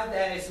arrived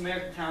at a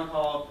Samaritan town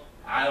called,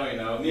 I don't even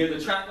know, near the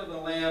tract of the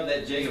land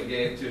that Jacob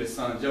gave to his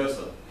son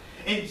Joseph.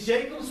 And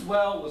Jacob's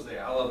well was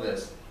there. I love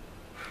this.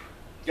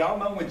 Y'all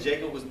remember when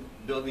Jacob was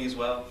building these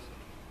wells?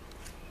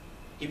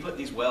 He put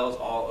these wells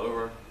all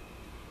over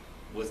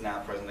what's now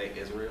present-day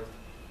Israel.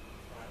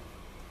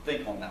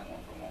 Think on that one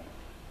for a moment.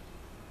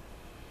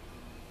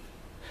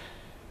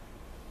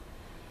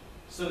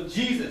 So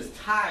Jesus,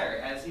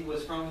 tired as he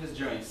was from his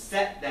journey,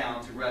 sat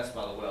down to rest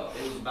by the well.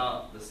 It was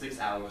about the 6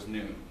 hours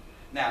noon.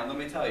 Now, let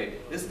me tell you,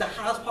 this is the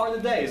hottest part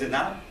of the day, is it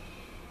not?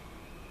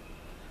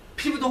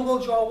 People don't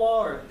go draw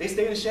water. They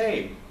stay in the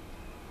shade.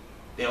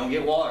 They don't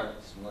get water,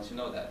 just to let you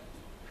know that.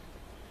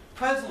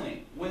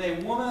 Presently, when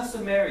a woman of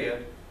Samaria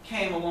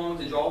came along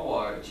to draw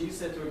water, Jesus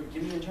said to her,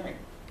 give me a drink.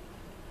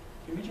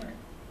 Give me a drink.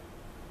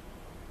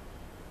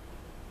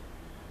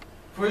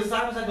 For his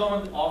disciples had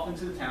gone off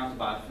into the town to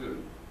buy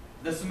food.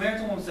 The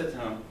Samaritan woman said to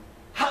him,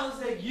 how is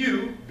that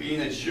you,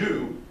 being a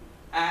Jew,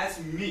 ask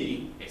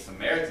me, a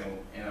Samaritan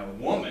and a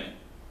woman,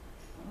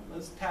 well,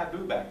 it's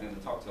taboo back then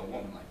to talk to a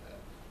woman like that,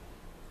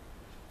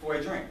 for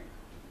a drink?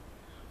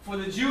 For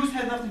the Jews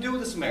had nothing to do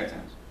with the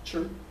Samaritans.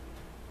 True.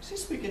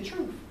 She's speaking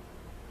truth.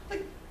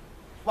 Like,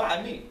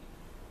 why me?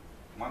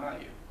 Why not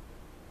you?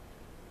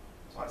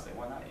 That's why I say,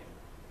 why not you?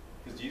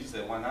 Because Jesus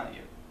said, why not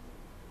you?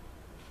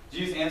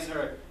 Jesus answered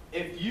her,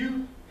 if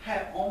you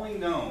had only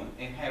known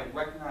and had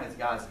recognized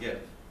God's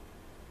gift,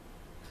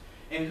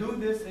 and who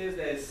this is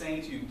that is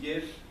saying to you,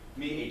 give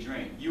me a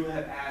drink, you would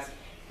have asked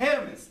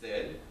him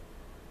instead,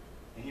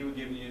 and he would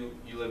give you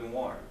living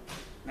water.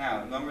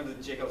 Now, remember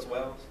the Jacob's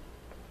wells?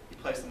 He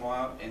placed them all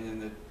out,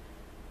 and then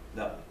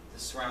the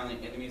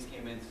surrounding enemies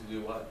came in to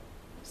do what?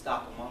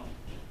 Stop them up.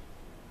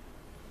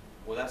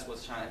 Well, that's what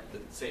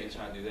Satan's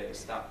trying to do there, is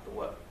stop the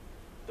what?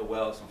 The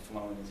wells from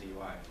flowing into your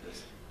life,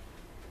 this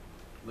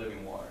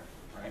living water,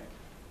 right?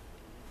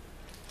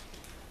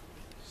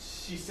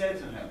 She said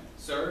to him,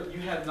 sir,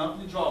 you have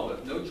nothing to draw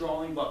with, no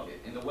drawing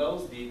bucket, and the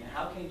well is deep, and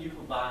how can you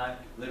provide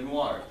living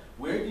water?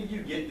 Where did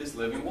you get this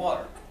living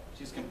water?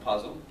 She's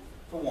puzzled.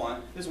 For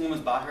one, this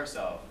woman's by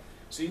herself.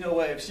 So you know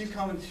what, if she's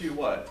coming to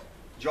what?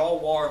 Draw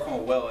water from a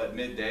well at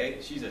midday,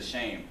 she's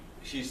ashamed.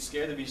 She's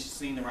scared to be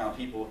seen around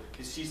people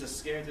because she's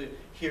scared to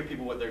hear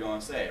people what they're going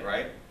to say,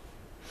 right?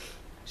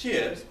 She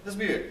is. Let's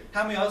be real.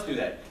 How many of us do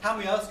that? How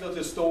many of us go to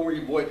the store where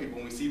you avoid people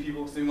when we see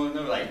people, see one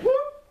another, like,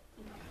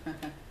 whoop?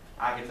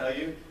 I can tell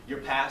you, your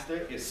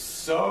pastor is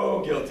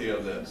so guilty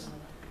of this.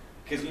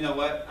 Because you know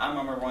what? I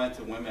remember running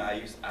to women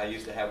I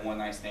used to have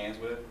one-night stands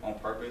with on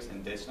purpose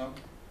and ditch them.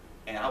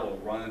 And I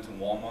would run into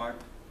Walmart.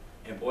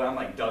 And boy, I'm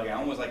like ducking.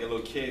 I'm almost like a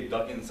little kid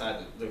ducking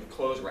inside the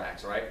clothes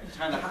racks, right?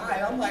 Trying to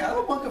hide. I'm like, I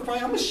don't want to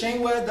confront you. I'm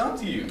ashamed what I've done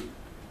to you.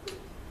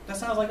 That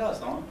sounds like us,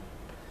 don't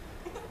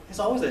it? It's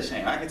always a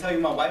shame. I can tell you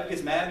my wife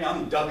gets mad at me.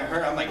 I'm ducking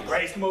her. I'm like,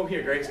 Grace, come over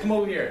here. Grace, come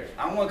over here.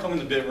 I don't want to come in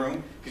the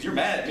bedroom because you're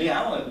mad at me.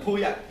 I want to pull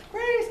you out.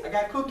 Grace, I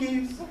got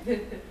cookies.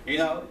 You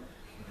know?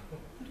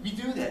 We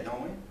do that,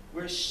 don't we?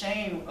 We're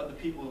ashamed of the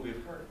people that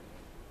we've hurt.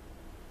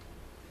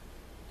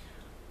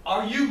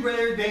 Are you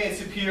greater than and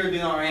superior than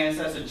our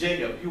ancestor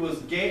Jacob, who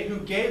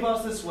gave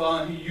us this well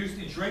and who used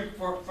to drink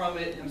from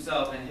it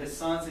himself and his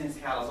sons and his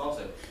cows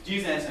also?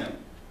 Jesus answered him,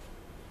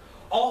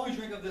 all who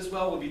drink of this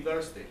well will be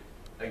thirsty.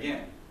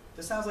 Again,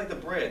 this sounds like the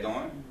bread,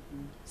 don't it?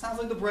 Sounds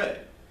like the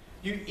bread.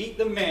 You eat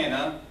the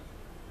manna,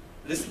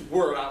 this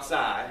word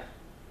outside,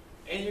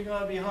 and you're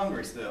going to be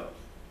hungry still.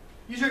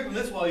 You drink from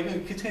this well, you're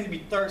going to continue to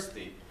be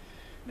thirsty.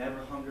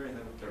 Never hunger and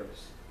never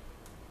thirst.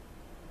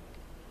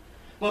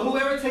 But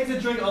whoever takes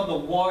a drink of the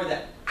water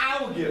that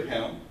I will give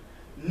him,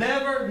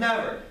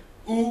 never,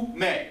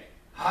 ume.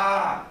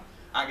 I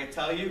can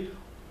tell you,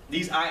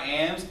 these I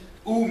ams,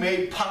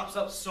 ume pops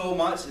up so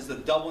much, is the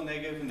double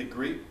negative in the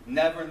Greek.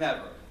 Never.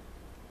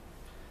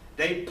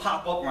 They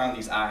pop up around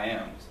these I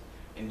ams.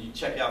 And you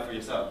check it out for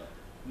yourself.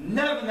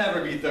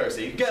 Never be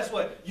thirsty. And guess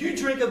what? You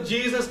drink of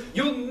Jesus,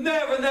 you'll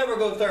never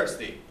go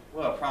thirsty.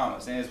 Well, I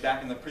promise. And it's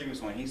back in the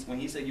previous one. When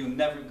he said you'll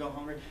never go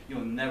hungry,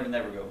 you'll never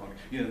go hungry.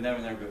 You'll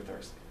never go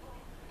thirsty.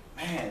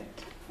 Man,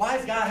 why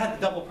does God have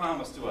the double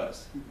promise to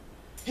us?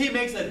 He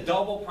makes a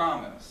double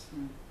promise.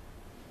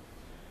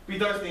 Be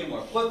thirsty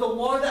anymore. But the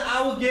water that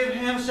I will give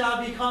him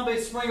shall become a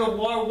spring of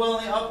water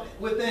welling up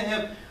within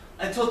him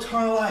until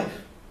eternal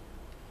life.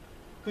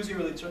 Who's he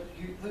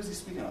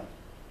speaking of?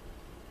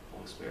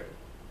 Holy Spirit.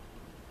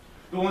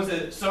 The one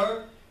said,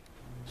 sir,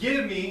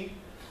 give me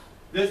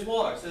this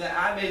water so that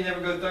I may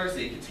never go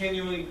thirsty,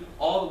 continuing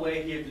all the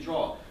way he had to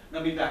draw.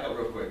 Let me back up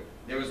real quick.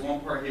 There was one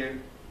part here.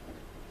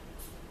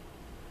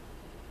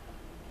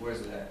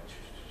 Where's it at?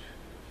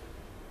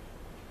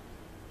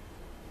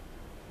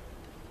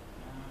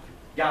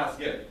 God's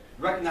gift.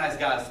 Recognize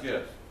God's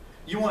gift.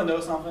 You want to know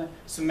something?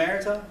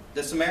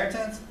 The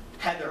Samaritans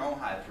had their own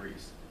high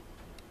priest.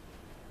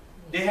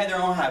 They had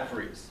their own high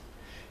priest.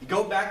 You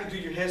go back and do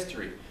your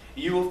history.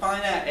 You will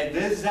find out at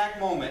this exact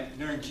moment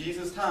during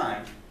Jesus'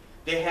 time,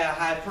 they had a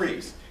high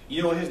priest.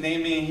 You know what his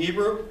name means in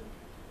Hebrew?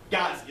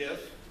 God's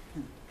gift.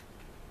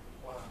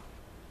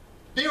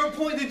 They were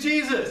pointing to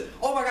Jesus.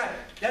 Oh my God.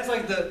 That's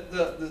like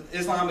the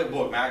Islamic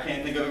book, man. I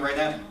can't think of it right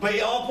now. But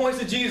it all points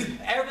to Jesus.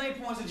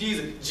 Everything points to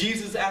Jesus.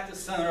 Jesus is at the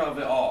center of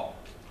it all.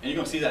 And you're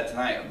going to see that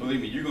tonight.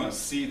 Believe me, you're going to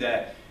see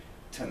that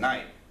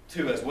tonight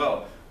too as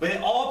well. But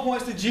it all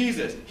points to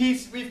Jesus. He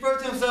referred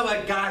to himself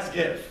as God's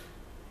gift.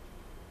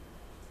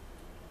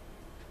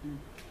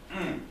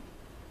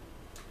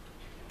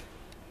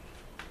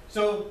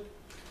 So,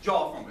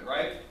 draw from it,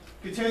 right?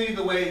 Continue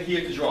the way he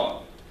had to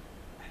draw.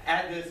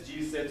 At this,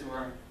 Jesus said to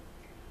her,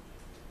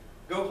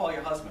 go call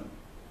your husband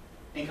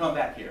and come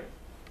back here.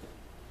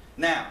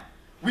 Now,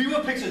 we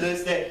will picture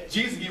this, that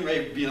Jesus is getting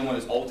ready to be one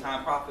of those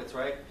old-time prophets,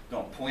 right?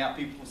 Going to point out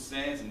people's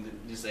sins and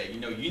just say, you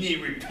need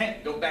to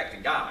repent, go back to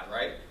God,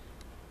 right?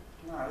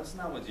 No, that's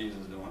not what Jesus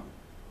is doing.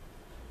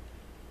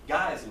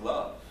 God is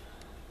love.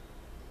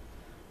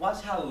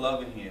 Watch how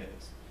loving he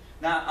is.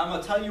 Now, I'm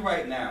going to tell you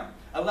right now,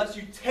 unless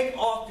you take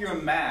off your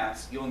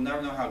mask, you'll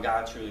never know how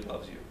God truly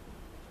loves you.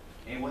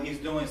 And what he's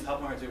doing is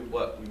helping her to,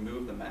 what?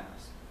 Remove the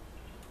mask.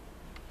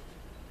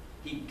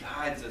 He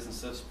guides us in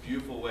such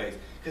beautiful ways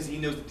because he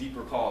knows the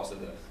deeper cause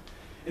of this.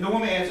 And the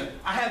woman answered,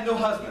 I have no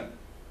husband.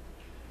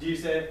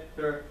 Jesus said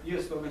to her, you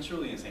have spoken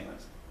truly in saying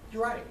this.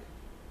 You're right.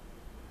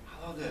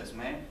 I love this,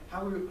 man.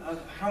 How many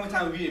times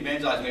have we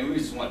evangelized? Man, we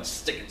just want to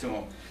stick it to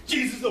him.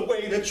 Jesus is the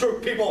way, the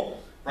truth,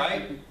 people.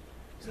 Right?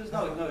 He says,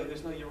 no,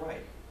 you're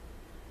right.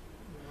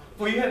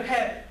 For you have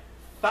had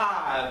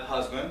 5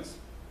 husbands,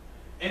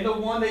 and the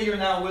one that you're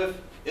now living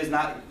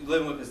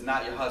with is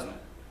not your husband.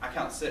 I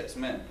count 6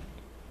 men.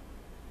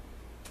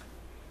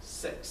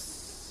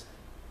 6,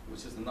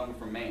 which is the number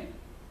for man.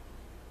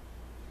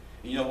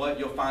 And you know what?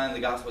 You'll find in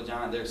the Gospel of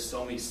John, there's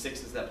so many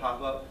 6s that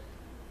pop up,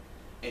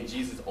 and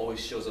Jesus always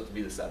shows up to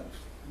be the 7th.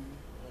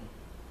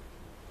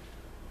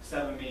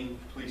 7 means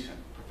completion,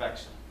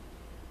 perfection.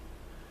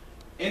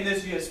 In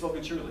this you have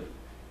spoken truly.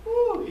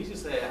 Woo, he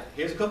just said,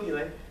 here's a cookie,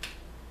 lady.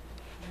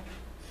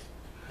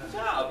 Good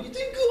job, you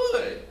did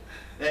good.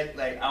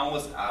 I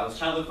was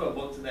trying to look for a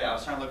book today. I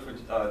was trying to look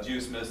for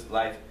Jude Smith's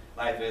Life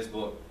Is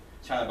book.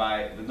 Trying to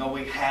buy it, but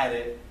nobody had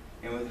it.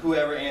 And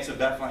whoever answered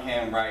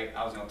Bethlehem right,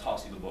 I was going to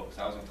toss you the book.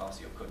 So I was going to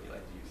toss you a cookie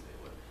like Jesus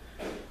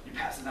did. You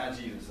passed it on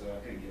Jesus, so I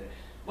couldn't get it.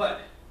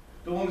 But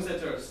the woman said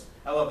to her,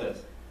 I love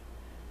this.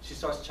 She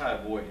starts to try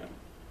to avoid him.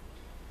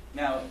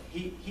 Now,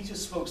 he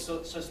just spoke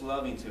such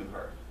loving to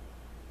her.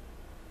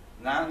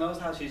 Now notice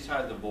how she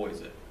tried to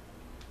avoid it.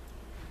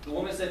 The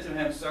woman said to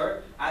him,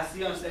 sir, I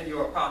see and understand you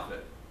are a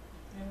prophet.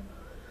 Yeah,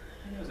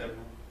 he knows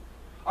everything.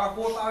 Our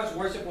forefathers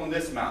worship on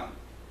this mountain.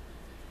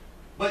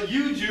 But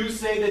you Jews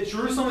say that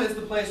Jerusalem is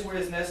the place where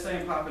it's necessary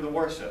and proper to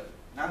worship.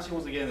 Now she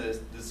wants to get into this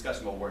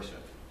discussion about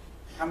worship.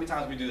 How many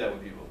times we do that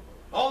with people?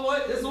 Oh,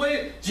 what? This is the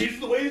way, Jesus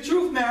is the way, the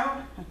truth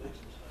now.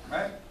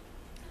 Right?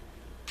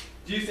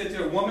 Jesus said to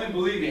her, woman,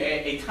 believe me,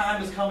 a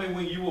time is coming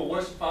when you will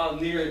worship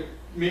Father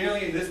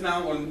merely in this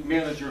mountain or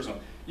merely in Jerusalem.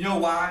 You know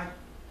why?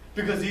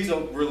 Because these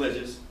are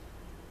religious.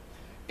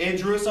 In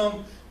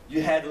Jerusalem,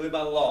 you had to live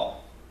by the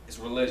law. It's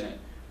religion.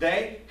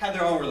 They had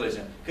their own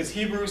religion. Because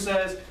Hebrews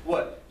says,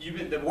 what?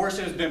 The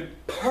worship has been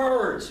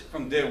purged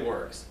from dead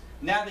works.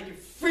 Now they can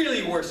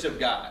freely worship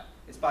God.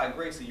 It's by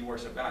grace that you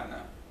worship God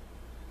now.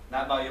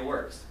 Not by your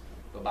works,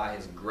 but by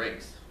His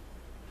grace.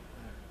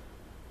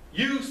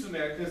 You,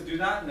 Samaritans, do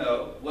not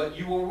know what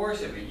you are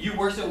worshiping. You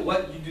worship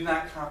what you do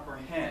not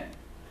comprehend.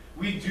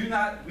 We do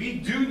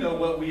know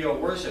what we are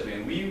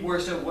worshiping. We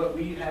worship what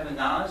we have the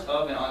knowledge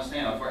of and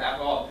understand of. For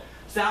after all,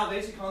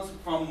 salvation comes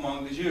from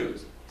among the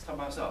Jews. He's talking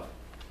about himself.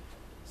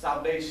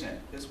 Salvation,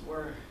 this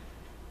word,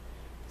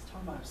 he's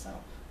talking about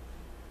himself.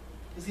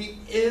 Because He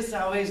is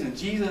salvation.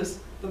 Jesus,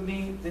 the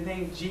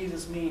name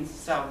Jesus means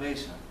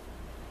salvation.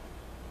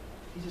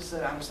 He just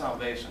said, I'm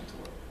salvation to her.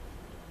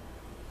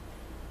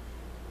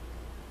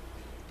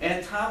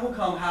 And time will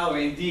come, however,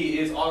 indeed,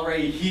 it is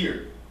already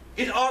here.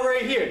 It's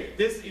already here.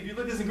 This, if you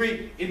look at this in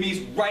Greek, it means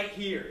right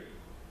here.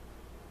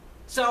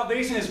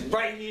 Salvation is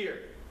right here.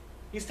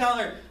 He's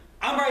telling her,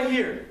 I'm right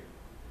here.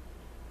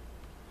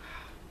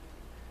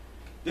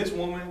 This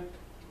woman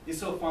is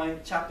so funny.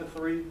 Chapter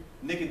 3,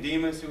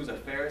 Nicodemus, who was a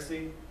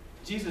Pharisee,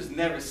 Jesus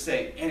never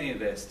said any of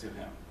this to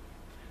him.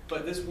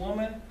 But this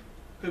woman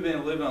who had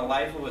been living a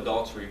life of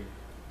adultery,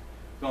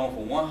 going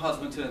from one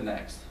husband to the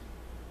next,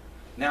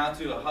 now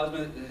to a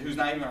husband who's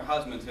not even her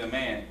husband, to a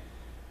man,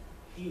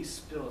 he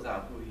spills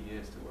out who he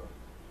is to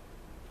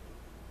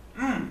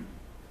her.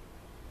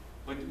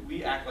 But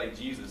we act like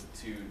Jesus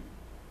to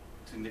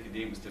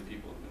Nicodemus, to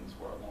people in this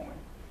world, won't we?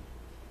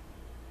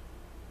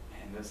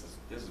 And this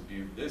is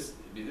beautiful. This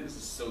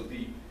is so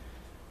deep.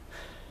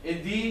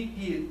 Indeed,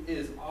 He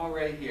is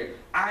already here.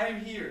 I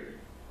am here.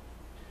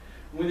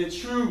 When the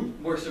true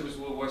worshipers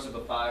will worship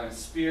the Father in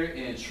spirit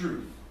and in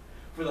truth.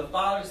 For the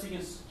Father is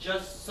seeking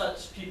just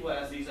such people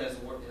as these as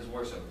His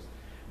worshipers.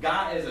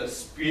 God is a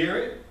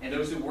spirit, and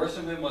those who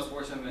worship Him must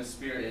worship Him in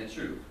spirit and in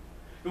truth.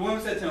 The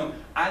woman said to him,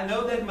 I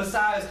know that the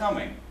Messiah is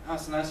coming. Oh,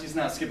 so now she's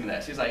not skipping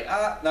that. She's like,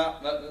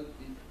 no,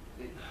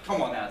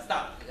 come on now,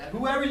 stop.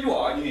 Whoever you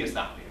are, you need to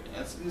stop here.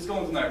 Let's go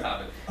on to another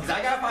topic. Because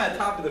I got to find a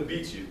topic to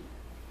beat you.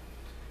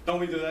 Don't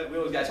we do that? We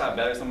always got to try to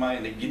better somebody,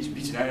 and they beat you,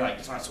 and you're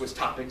like, trying to switch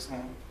topics.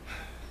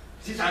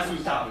 She's trying to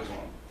switch topics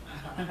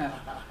on them.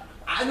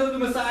 I know the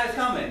Messiah is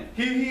coming.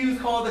 He was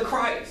called the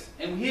Christ.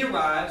 And when He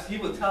arrives, He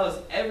will tell us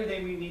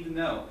everything we need to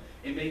know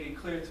and make it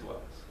clear to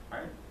us.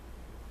 Right?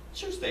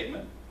 True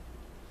statement.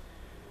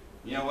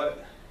 You know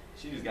what?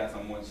 She just got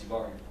something more than she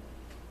bargained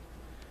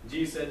for.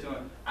 Jesus said to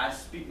him, I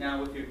speak now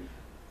with you.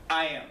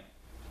 I am.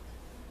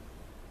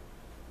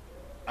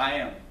 I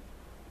am.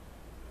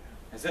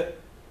 That's it.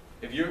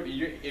 If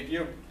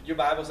your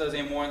Bible says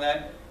any more than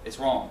that, it's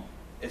wrong.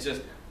 It's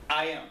just,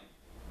 I am.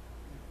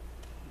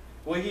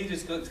 Well, He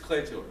just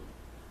declared to her,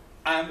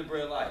 I am the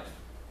bread of life.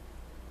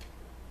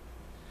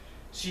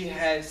 She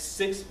had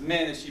 6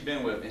 men that she'd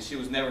been with, and she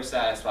was never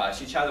satisfied.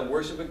 She tried to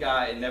worship a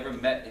guy and never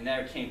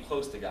came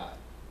close to God.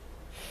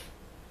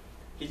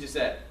 He just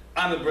said,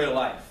 I'm the bread of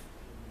life.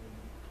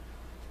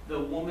 The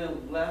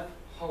woman left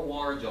her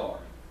water jar.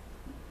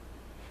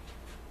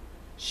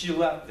 She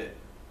left it.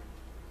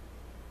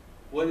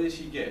 What did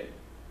she get?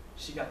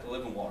 She got the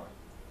living water.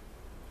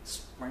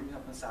 Sprang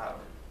up inside of her.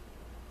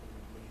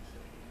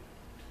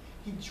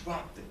 He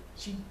dropped it.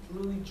 She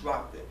literally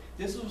dropped it.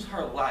 This was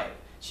her life.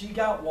 She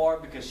got water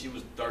because she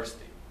was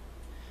thirsty.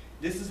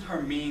 This is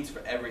her means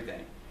for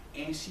everything.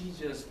 And she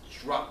just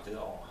dropped it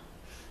all.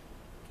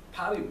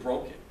 Probably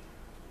broke it.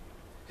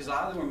 Because a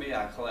lot of them were made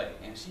out of clay.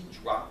 And she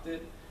dropped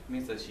it, it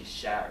means that she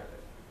shattered it.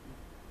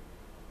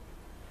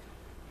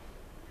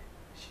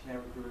 She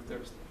never grew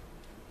thirsty.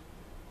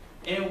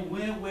 And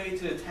went away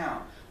to the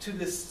town. To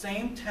the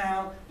same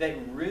town that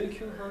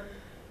ridiculed her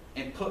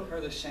and put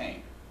her to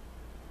shame.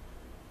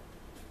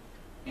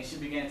 And she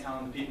began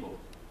telling the people,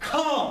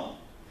 come!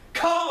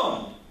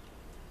 Come!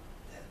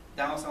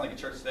 That don't sound like a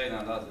church today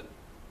now, does it?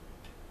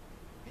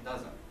 It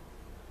doesn't.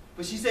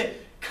 But she said,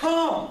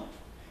 come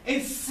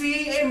and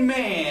see a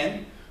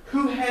man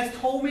who has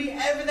told me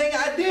everything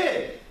I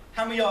did.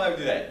 How many of y'all ever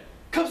do that?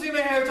 Come see a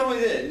man who told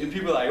me this. And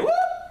people are like, whoop!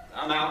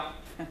 I'm out.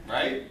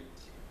 Right?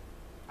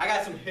 I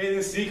got some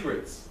hidden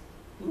secrets.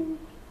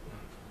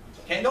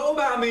 Can't know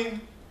about me.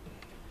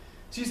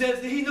 She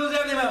says, he knows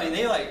everything about me. And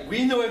they're like,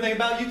 we know everything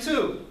about you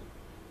too.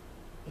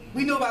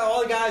 We know about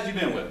all the guys you've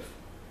been with.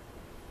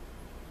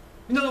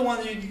 You know the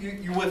one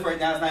you're with right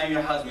now is not even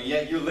your husband,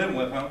 yet you're living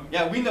with him.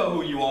 Yeah, we know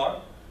who you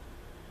are.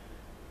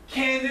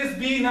 Can this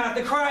be not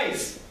the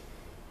Christ?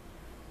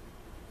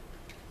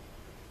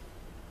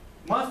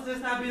 Must this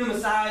not be the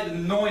Messiah, the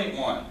anointed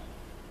one?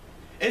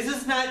 Is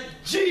this not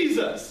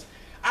Jesus?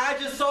 I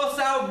just saw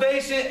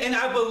salvation and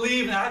I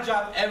believed and I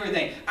dropped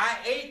everything. I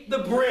ate the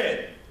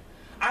bread.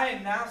 I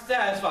am now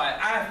satisfied.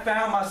 I have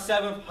found my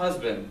seventh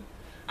husband.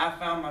 I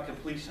found my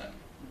completion.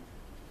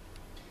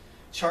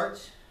 Church,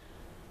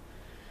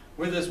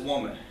 we're this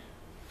woman.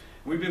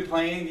 We've been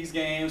playing these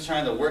games,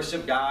 trying to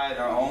worship God in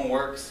our own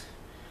works,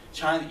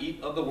 trying to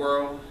eat of the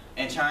world,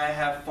 and trying to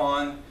have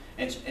fun,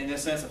 and in a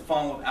sense of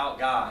fun without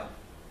God.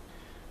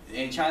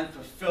 And trying to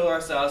fulfill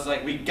ourselves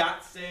like we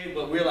got saved,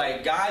 but we're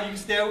like, God, you can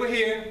stay over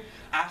here.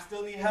 I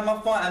still need to have my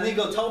fun. I need to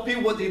go tell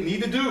people what they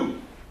need to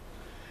do.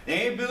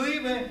 They ain't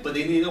believing, but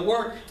they need to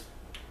work.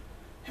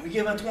 And we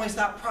give them a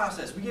 20-step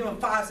process. We give them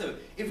 5-step.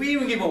 If we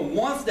even give them a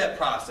 1-step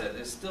process,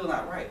 it's still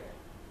not right.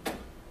 It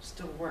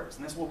still works.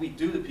 And that's what we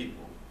do to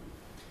people.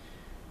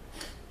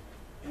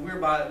 And we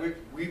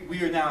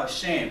are now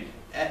ashamed.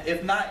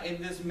 If not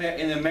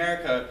in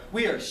America,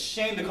 we are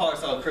ashamed to call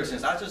ourselves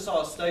Christians. I just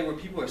saw a study where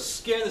people are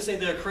scared to say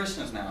they're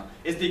Christians now.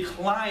 It's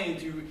declining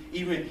to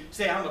even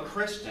say I'm a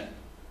Christian.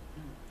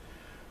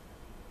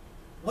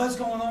 What's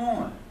going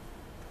on?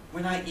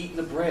 We're not eating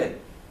the bread.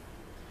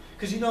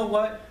 Because you know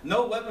what?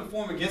 No weapon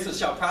formed against us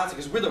shall prosper,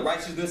 because we're the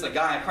righteousness of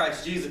God in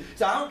Christ Jesus.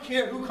 So I don't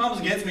care who comes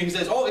against me and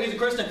says, oh, he's a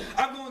Christian.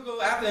 I'm going to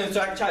go after him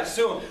so I can try to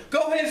sue him. Go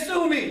ahead and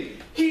sue me.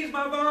 He's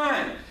my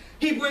vine.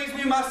 He brings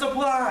me my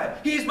supply.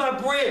 He's my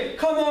bread.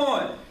 Come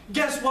on.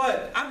 Guess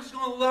what? I'm just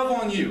going to love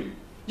on you.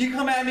 You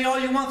come at me all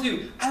you want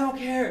to. I don't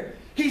care.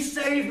 He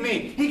saved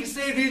me. He can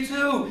save you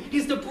too.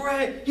 He's the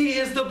bread. He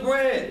is the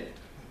bread.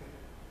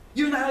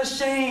 You're not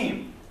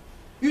ashamed.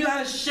 You're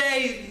not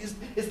ashamed.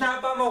 It's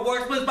not by my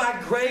works, but it's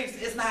by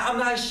grace. I'm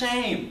not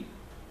ashamed.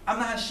 I'm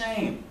not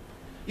ashamed.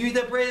 You eat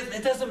the bread,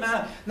 it doesn't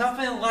matter.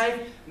 Nothing in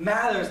life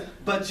matters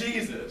but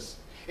Jesus.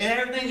 And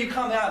everything you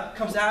comes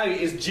out of you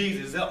is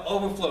Jesus. It'll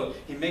overflow.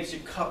 He makes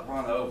your cup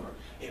run over.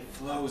 It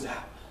flows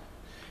out.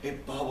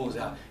 It bubbles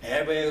out. And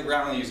everybody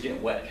around you is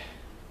getting wet.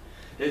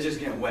 They're just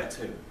getting wet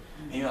too.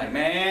 And you're like,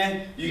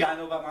 man, you got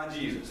to know about my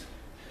Jesus.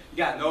 You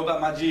got to know about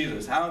my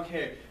Jesus. I don't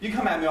care. You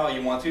come at me all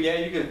you want to. Yeah,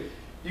 you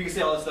can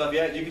say all this stuff.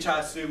 Yeah, you can try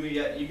to sue me.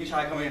 Yeah, you can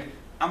try to come in.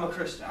 I'm a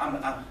Christian.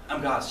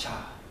 I'm God's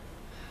child.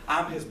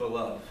 I'm His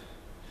beloved.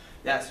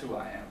 That's who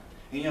I am.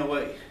 And you know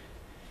what?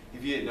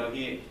 If you didn't know,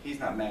 He's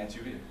not mad at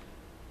you either.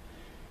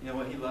 You know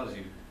what? He loves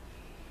you.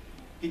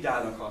 He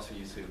died on the cross for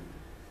you too.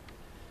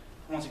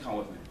 I want you to come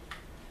with me.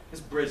 Let's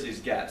bridge these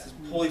gaps.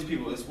 Let's pull these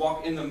people. Let's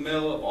walk in the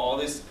middle of all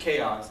this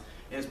chaos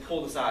and let's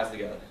pull the sides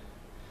together.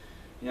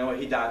 You know what?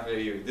 He died for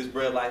you. This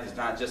bread of life is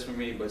not just for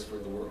me, but it's for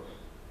the world.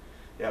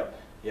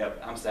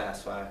 Yep, I'm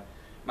satisfied.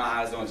 My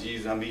eyes on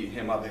Jesus. I'm meeting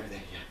Him up every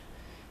day.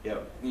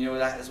 Yep. You know,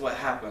 that's what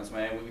happens,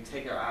 man. When we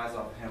take our eyes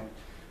off of Him,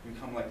 we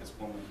become like this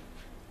woman.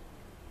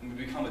 And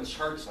we become a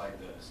church like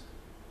this.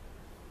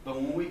 But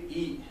when we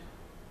eat,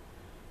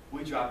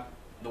 we drop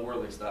the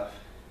worldly stuff.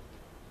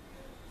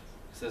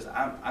 It says,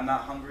 I'm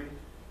not hungry,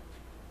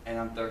 and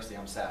I'm thirsty.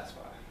 I'm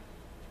satisfied.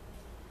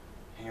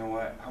 And you know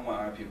what? I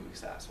want other people to be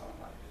satisfied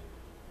in life.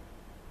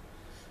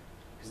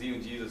 Because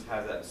even Jesus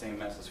has that same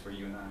message for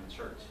you and I in the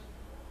church.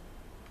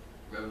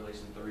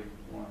 Revelation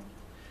 3:1.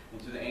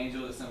 And to the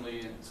angel of the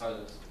assembly in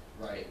Sardis,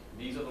 write,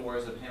 these are the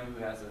words of Him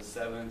who has the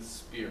 7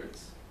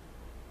 spirits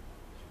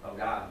of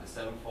God, the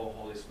 7-fold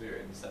Holy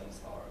Spirit, and the 7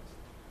 stars.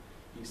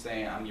 He's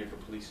saying, I'm your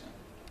completion.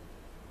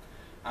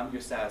 I'm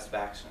your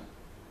satisfaction.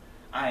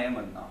 I am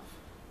enough.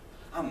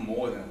 I'm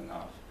more than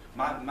enough.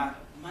 My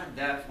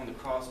death on the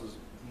cross was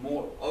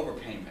more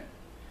overpayment.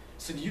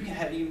 So you can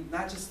have, you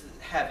not just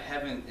have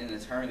heaven in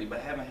eternity,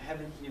 but have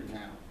heaven here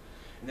now.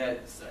 And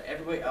that so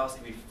everybody else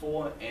can be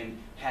full and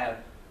have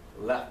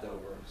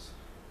leftovers.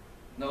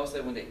 Notice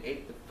that when they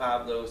ate the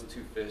 5 loaves and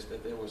 2 fish,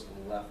 that there was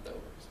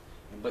leftovers.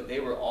 But they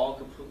were all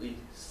completely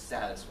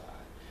satisfied.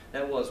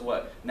 That was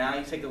what? Now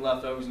you take the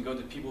leftovers and go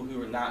to people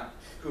who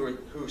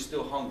are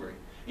still hungry.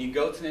 And you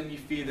go to them, you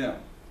feed them.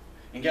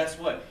 And guess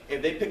what?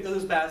 If they picked up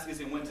those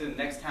baskets and went to the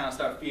next town and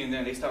start feeding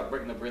them, they start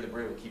breaking the bread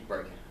will keep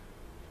breaking.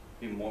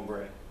 Even more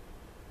bread.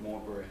 More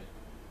bread.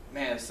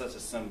 Man, it's such a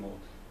symbol.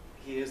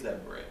 He is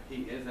that bread.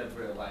 He is that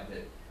bread like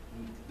that.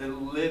 The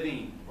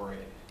living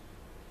bread.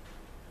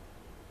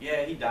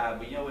 Yeah, He died,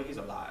 but you know what? He's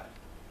alive.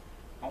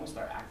 I want to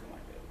start acting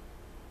like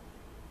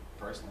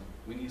that. Personally,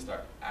 we need to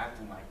start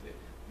acting like that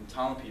and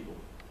telling people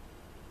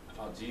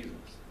about Jesus.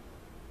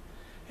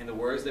 And the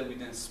words that we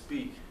then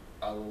speak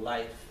are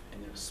life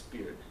in their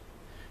spirit.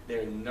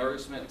 They're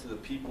nourishment to the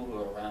people who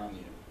are around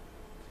you.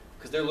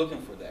 Because they're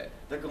looking for that.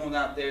 They're going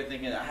out there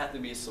thinking, I have to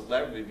be a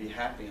celebrity to be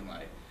happy in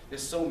life.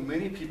 There's so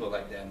many people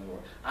like that in the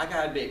world. I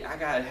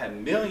gotta have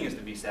millions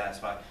to be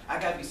satisfied. I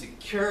gotta be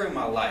secure in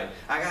my life.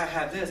 I gotta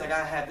have this, I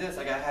gotta have this,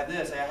 I gotta have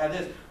this, I gotta have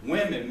this.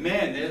 Women,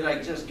 men, they're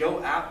like just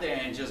go out there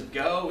and just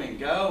go and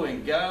go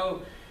and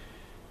go.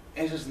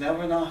 And it's just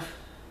never enough.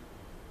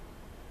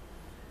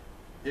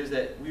 There's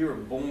that we were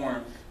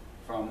born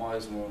from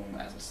mother's womb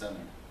as a sinner.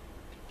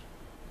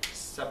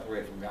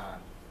 Separated from God.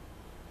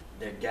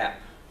 That gap.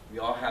 We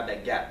all have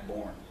that gap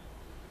born.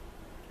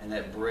 And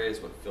that bread is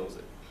what fills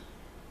it.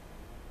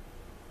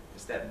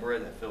 It's that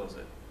bread that fills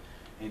it.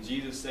 And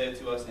Jesus said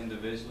to us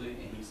individually,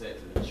 and He said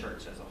to the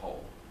church as a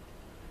whole,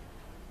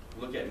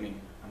 look at me.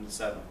 I'm the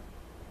 7th.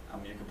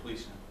 I'm your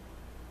completion.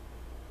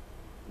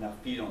 Now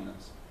feed on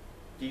this.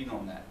 Feed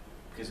on that.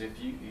 Because if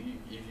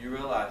you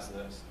realize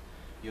this,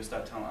 you'll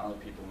start telling other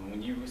people. And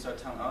when you start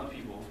telling other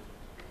people,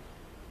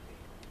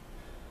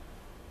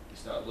 you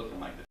start looking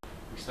like this.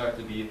 We start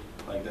to be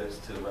like this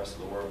to the rest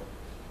of the world.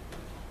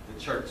 The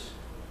church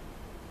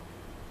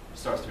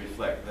starts to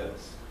reflect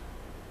this.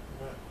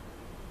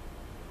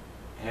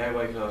 And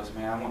everybody goes,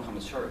 man, I want to come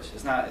to church.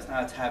 It's not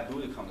a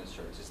taboo to come to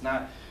church. It's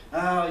not,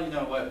 oh, you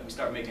know what, we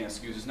start making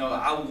excuses. No,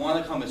 I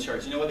want to come to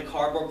church. You know what, the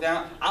car broke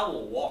down? I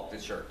will walk to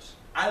church.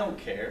 I don't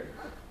care.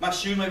 My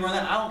shoe may run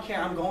out. I don't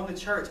care. I'm going to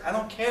church. I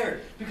don't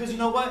care. Because you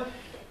know what?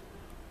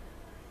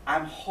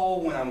 I'm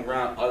whole when I'm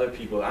around other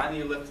people. I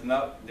need lifting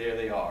up. There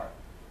they are.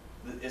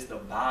 It's the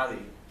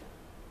body.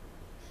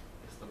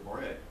 It's the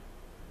bread.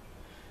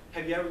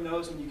 Have you ever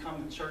noticed when you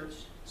come to church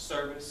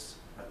service,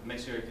 make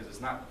sure, because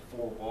it's not the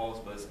four walls,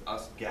 but it's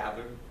us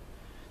gathered,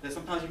 that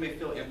sometimes you may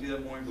feel empty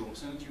that morning, but as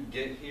soon as you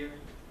get here,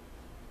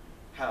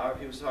 how our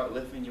people start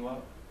lifting you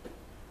up?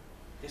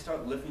 They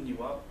start lifting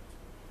you up.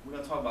 We're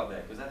going to talk about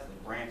that, because that's the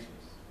branches.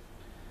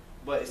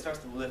 But it starts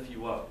to lift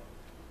you up.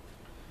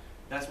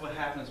 That's what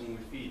happens when we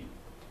feed.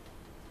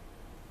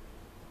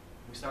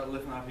 We start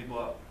lifting our people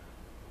up.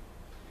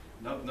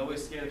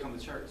 Nobody's scared to come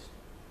to church.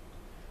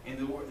 And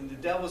the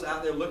devil's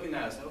out there looking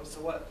at us. Oh, so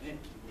what?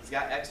 He's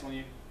got X on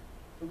you.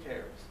 Who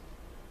cares?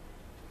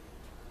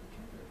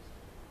 Who cares?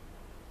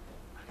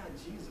 I got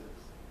Jesus.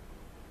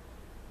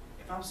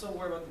 If I'm so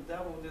worried about the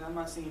devil, then I'm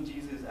not seeing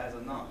Jesus as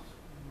enough.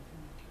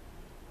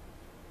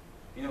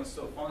 You know what's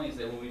so funny is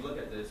that when we look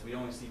at this, we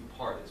only see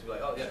part of it. We're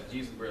like, oh yeah,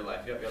 Jesus, real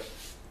life. Yep.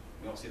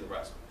 We don't see the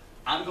rest.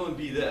 I'm going to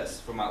be this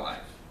for my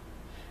life.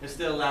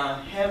 Instead of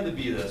allowing him to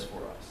be this for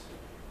us.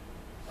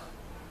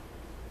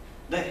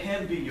 Let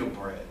him be your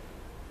bread.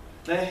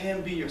 Let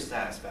him be your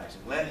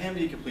satisfaction. Let him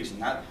be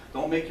completion.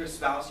 Don't make your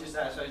spouse your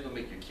satisfaction. Don't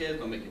make your kids.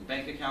 Don't make your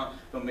bank account.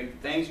 Don't make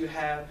the things you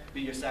have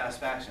be your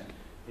satisfaction.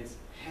 It's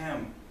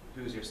him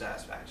who's your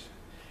satisfaction.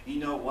 You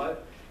know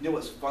what? You know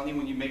what's funny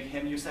when you make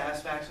him your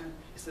satisfaction?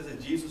 It says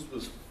that Jesus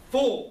was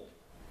full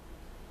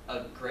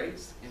of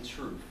grace and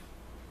truth.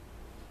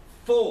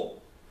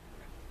 Full.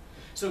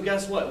 So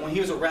guess what? When he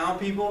was around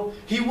people,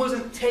 he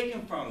wasn't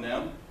taking from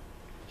them.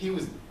 He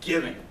was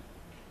giving.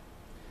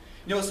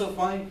 You know what's so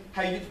funny?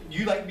 How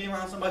you like being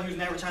around somebody who's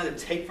never trying to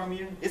take from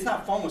you? It's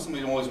not fun when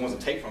somebody always wants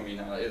to take from you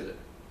now, is it?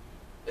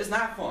 It's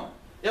not fun.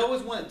 They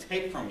always want to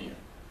take from you.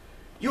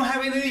 You don't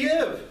have anything to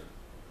give.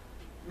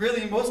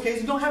 Really, in most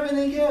cases, you don't have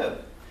anything to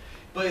give.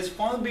 But it's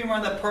fun to be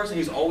around that person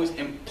who's always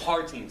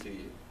imparting to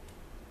you.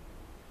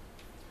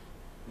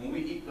 When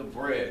we eat the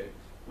bread,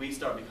 we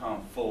start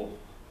becoming full.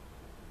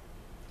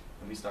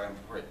 And we start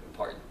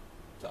imparting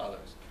to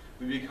others.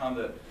 We become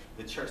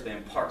the church that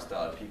imparts to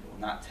other people,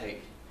 not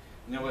take.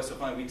 You know what's so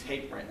funny? We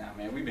take right now,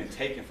 man. We've been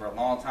taking for a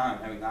long time,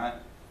 have we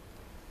not?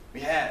 We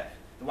have.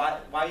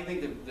 Why do you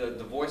think the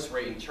divorce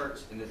rate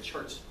in the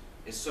church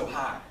is so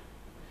high?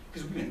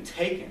 Because we've been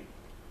taking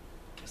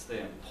instead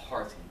of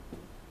imparting.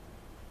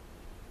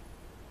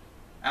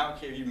 I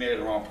don't care if you married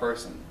the wrong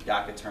person.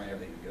 God can turn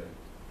everything good.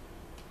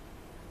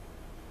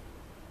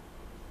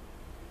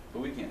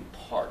 But we can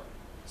impart.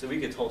 So we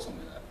get told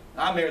something like that.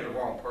 I married the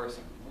wrong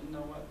person. Well, you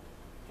know what?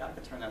 God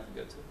can turn that to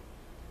good too.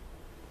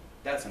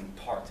 That's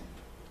imparting.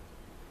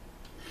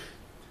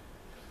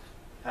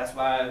 That's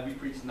why we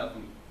preach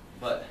nothing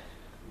but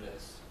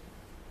this.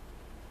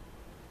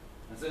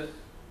 That's it.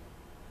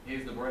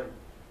 Here's the bread.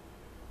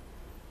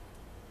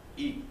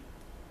 Eat.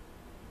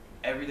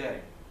 Every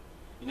day.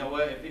 You know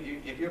what?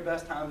 If your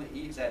best time to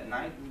eat is at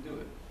night, you do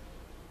it.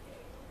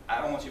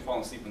 I don't want you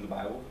falling asleep in the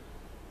Bible.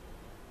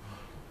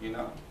 You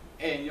know?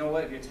 And you know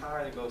what? If you're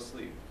tired, go to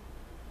sleep.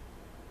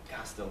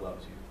 God still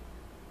loves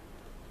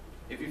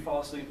you. If you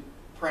fall asleep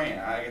praying,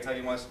 I can tell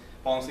you once,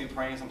 falling asleep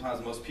praying sometimes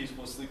the most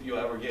peaceful sleep you'll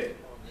ever get.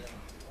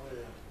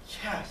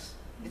 Yes,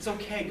 it's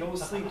okay. Go to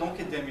sleep. Don't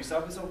condemn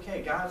yourself. It's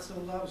okay. God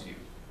still loves you.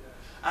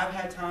 I've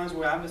had times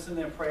where I'm just sitting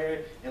there in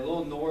prayer, and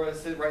little Nora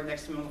sits right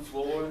next to me on the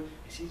floor, and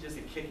she's just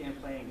kicking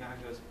and playing. God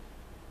goes,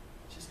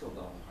 just go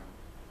love her.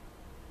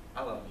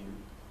 I love you.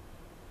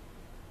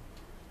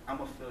 I'm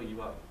going to fill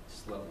you up.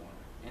 Just love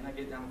her. And I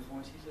get down on the floor,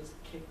 and she's just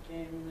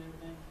kicking and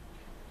everything.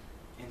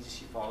 And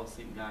she falls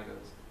asleep, and God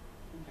goes,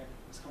 okay,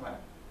 let's come back.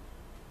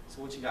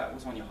 So what you got?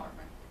 What's on your heart,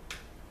 man?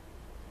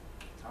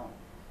 Tell him.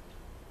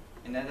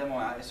 And at that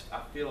moment, I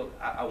feel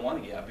I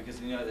want to get out because,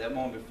 you know, that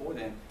moment before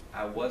then,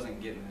 I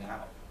wasn't getting it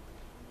out.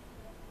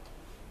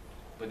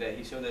 But that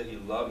he showed that he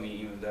loved me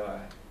even though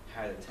I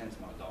had to tend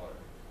to my daughter.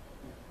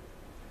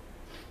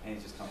 And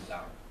it just comes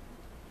out.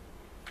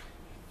 He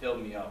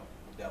filled me up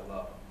with that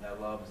love. That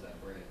love is that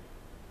bread.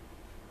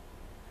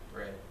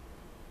 Bread.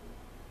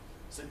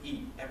 So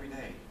eat every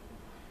day.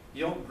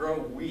 You don't grow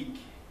weak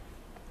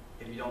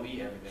if you don't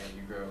eat every day.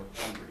 You grow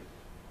hungry.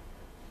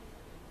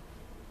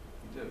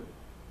 You do.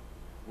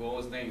 Well,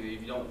 what's the thing?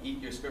 If you don't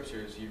eat your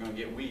scriptures, you're going to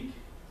get weak.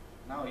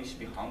 No, you should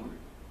be hungry.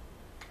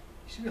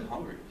 You should be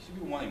hungry. You should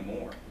be wanting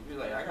more. You should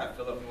be like, I got to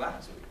fill up from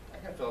last week. I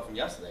got to fill up from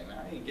yesterday,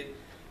 man.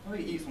 Let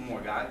me eat some more,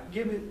 God.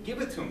 Give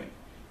it to me.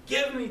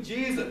 Give me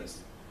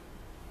Jesus.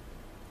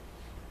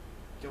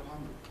 Go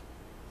hungry.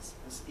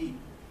 Let's eat.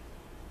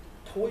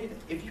 Toy,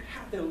 if you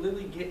have to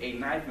literally get a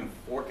knife and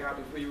fork out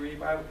before you read the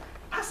Bible,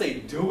 I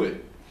say do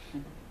it.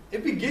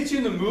 If it gets you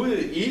in the mood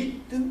to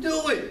eat, then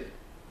do it.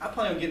 I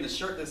plan on getting a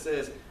shirt that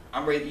says,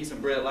 I'm ready to eat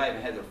some bread of life,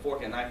 and has a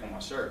fork and knife on my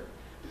shirt.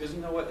 Because you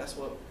know what? That's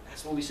what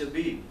we should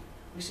be.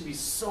 We should be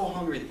so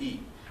hungry to eat.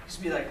 We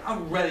should be like,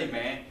 I'm ready,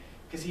 man.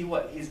 Because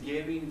he's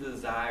giving you the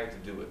desire to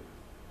do it.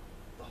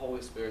 The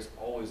Holy Spirit's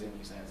always in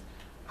you saying,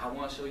 I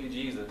want to show you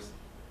Jesus.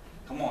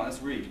 Come on,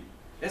 let's read.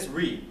 Let's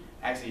read.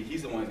 Actually,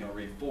 he's the one who's going to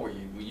read for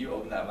you. When you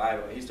open that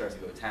Bible, he starts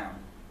to go to town.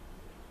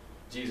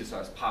 Jesus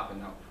starts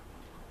popping up.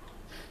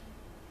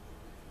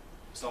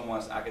 So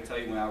much, I can tell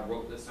you when I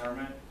wrote this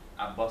sermon,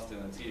 I busted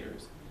into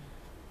tears.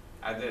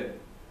 I did.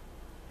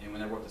 And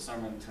when I wrote the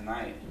sermon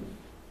tonight,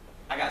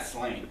 I got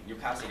slain. Your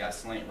pastor got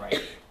slain,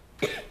 right?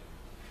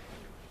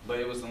 But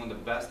it was one of the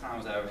best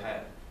times I ever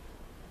had.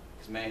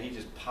 Because, man, he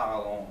just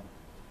piled on.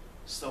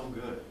 So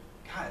good.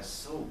 God is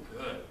so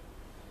good.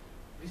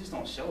 We just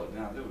don't show it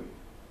now, do we?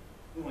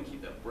 We want to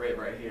keep that bread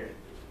right here.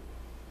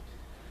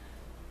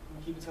 We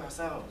want to keep it to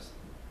ourselves.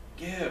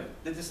 Give.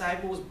 The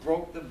disciples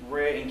broke the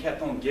bread and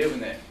kept on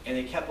giving it. And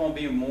it kept on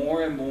being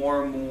more and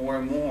more and more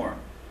and more.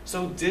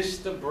 So dish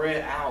the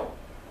bread out.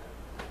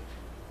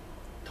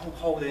 Don't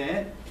hold it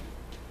in.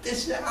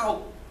 Dish it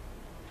out.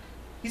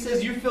 He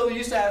says, you feel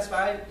you're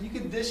satisfied, you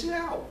can dish it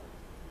out.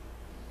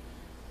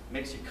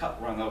 Makes your cup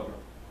run over.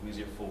 Means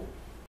you're full.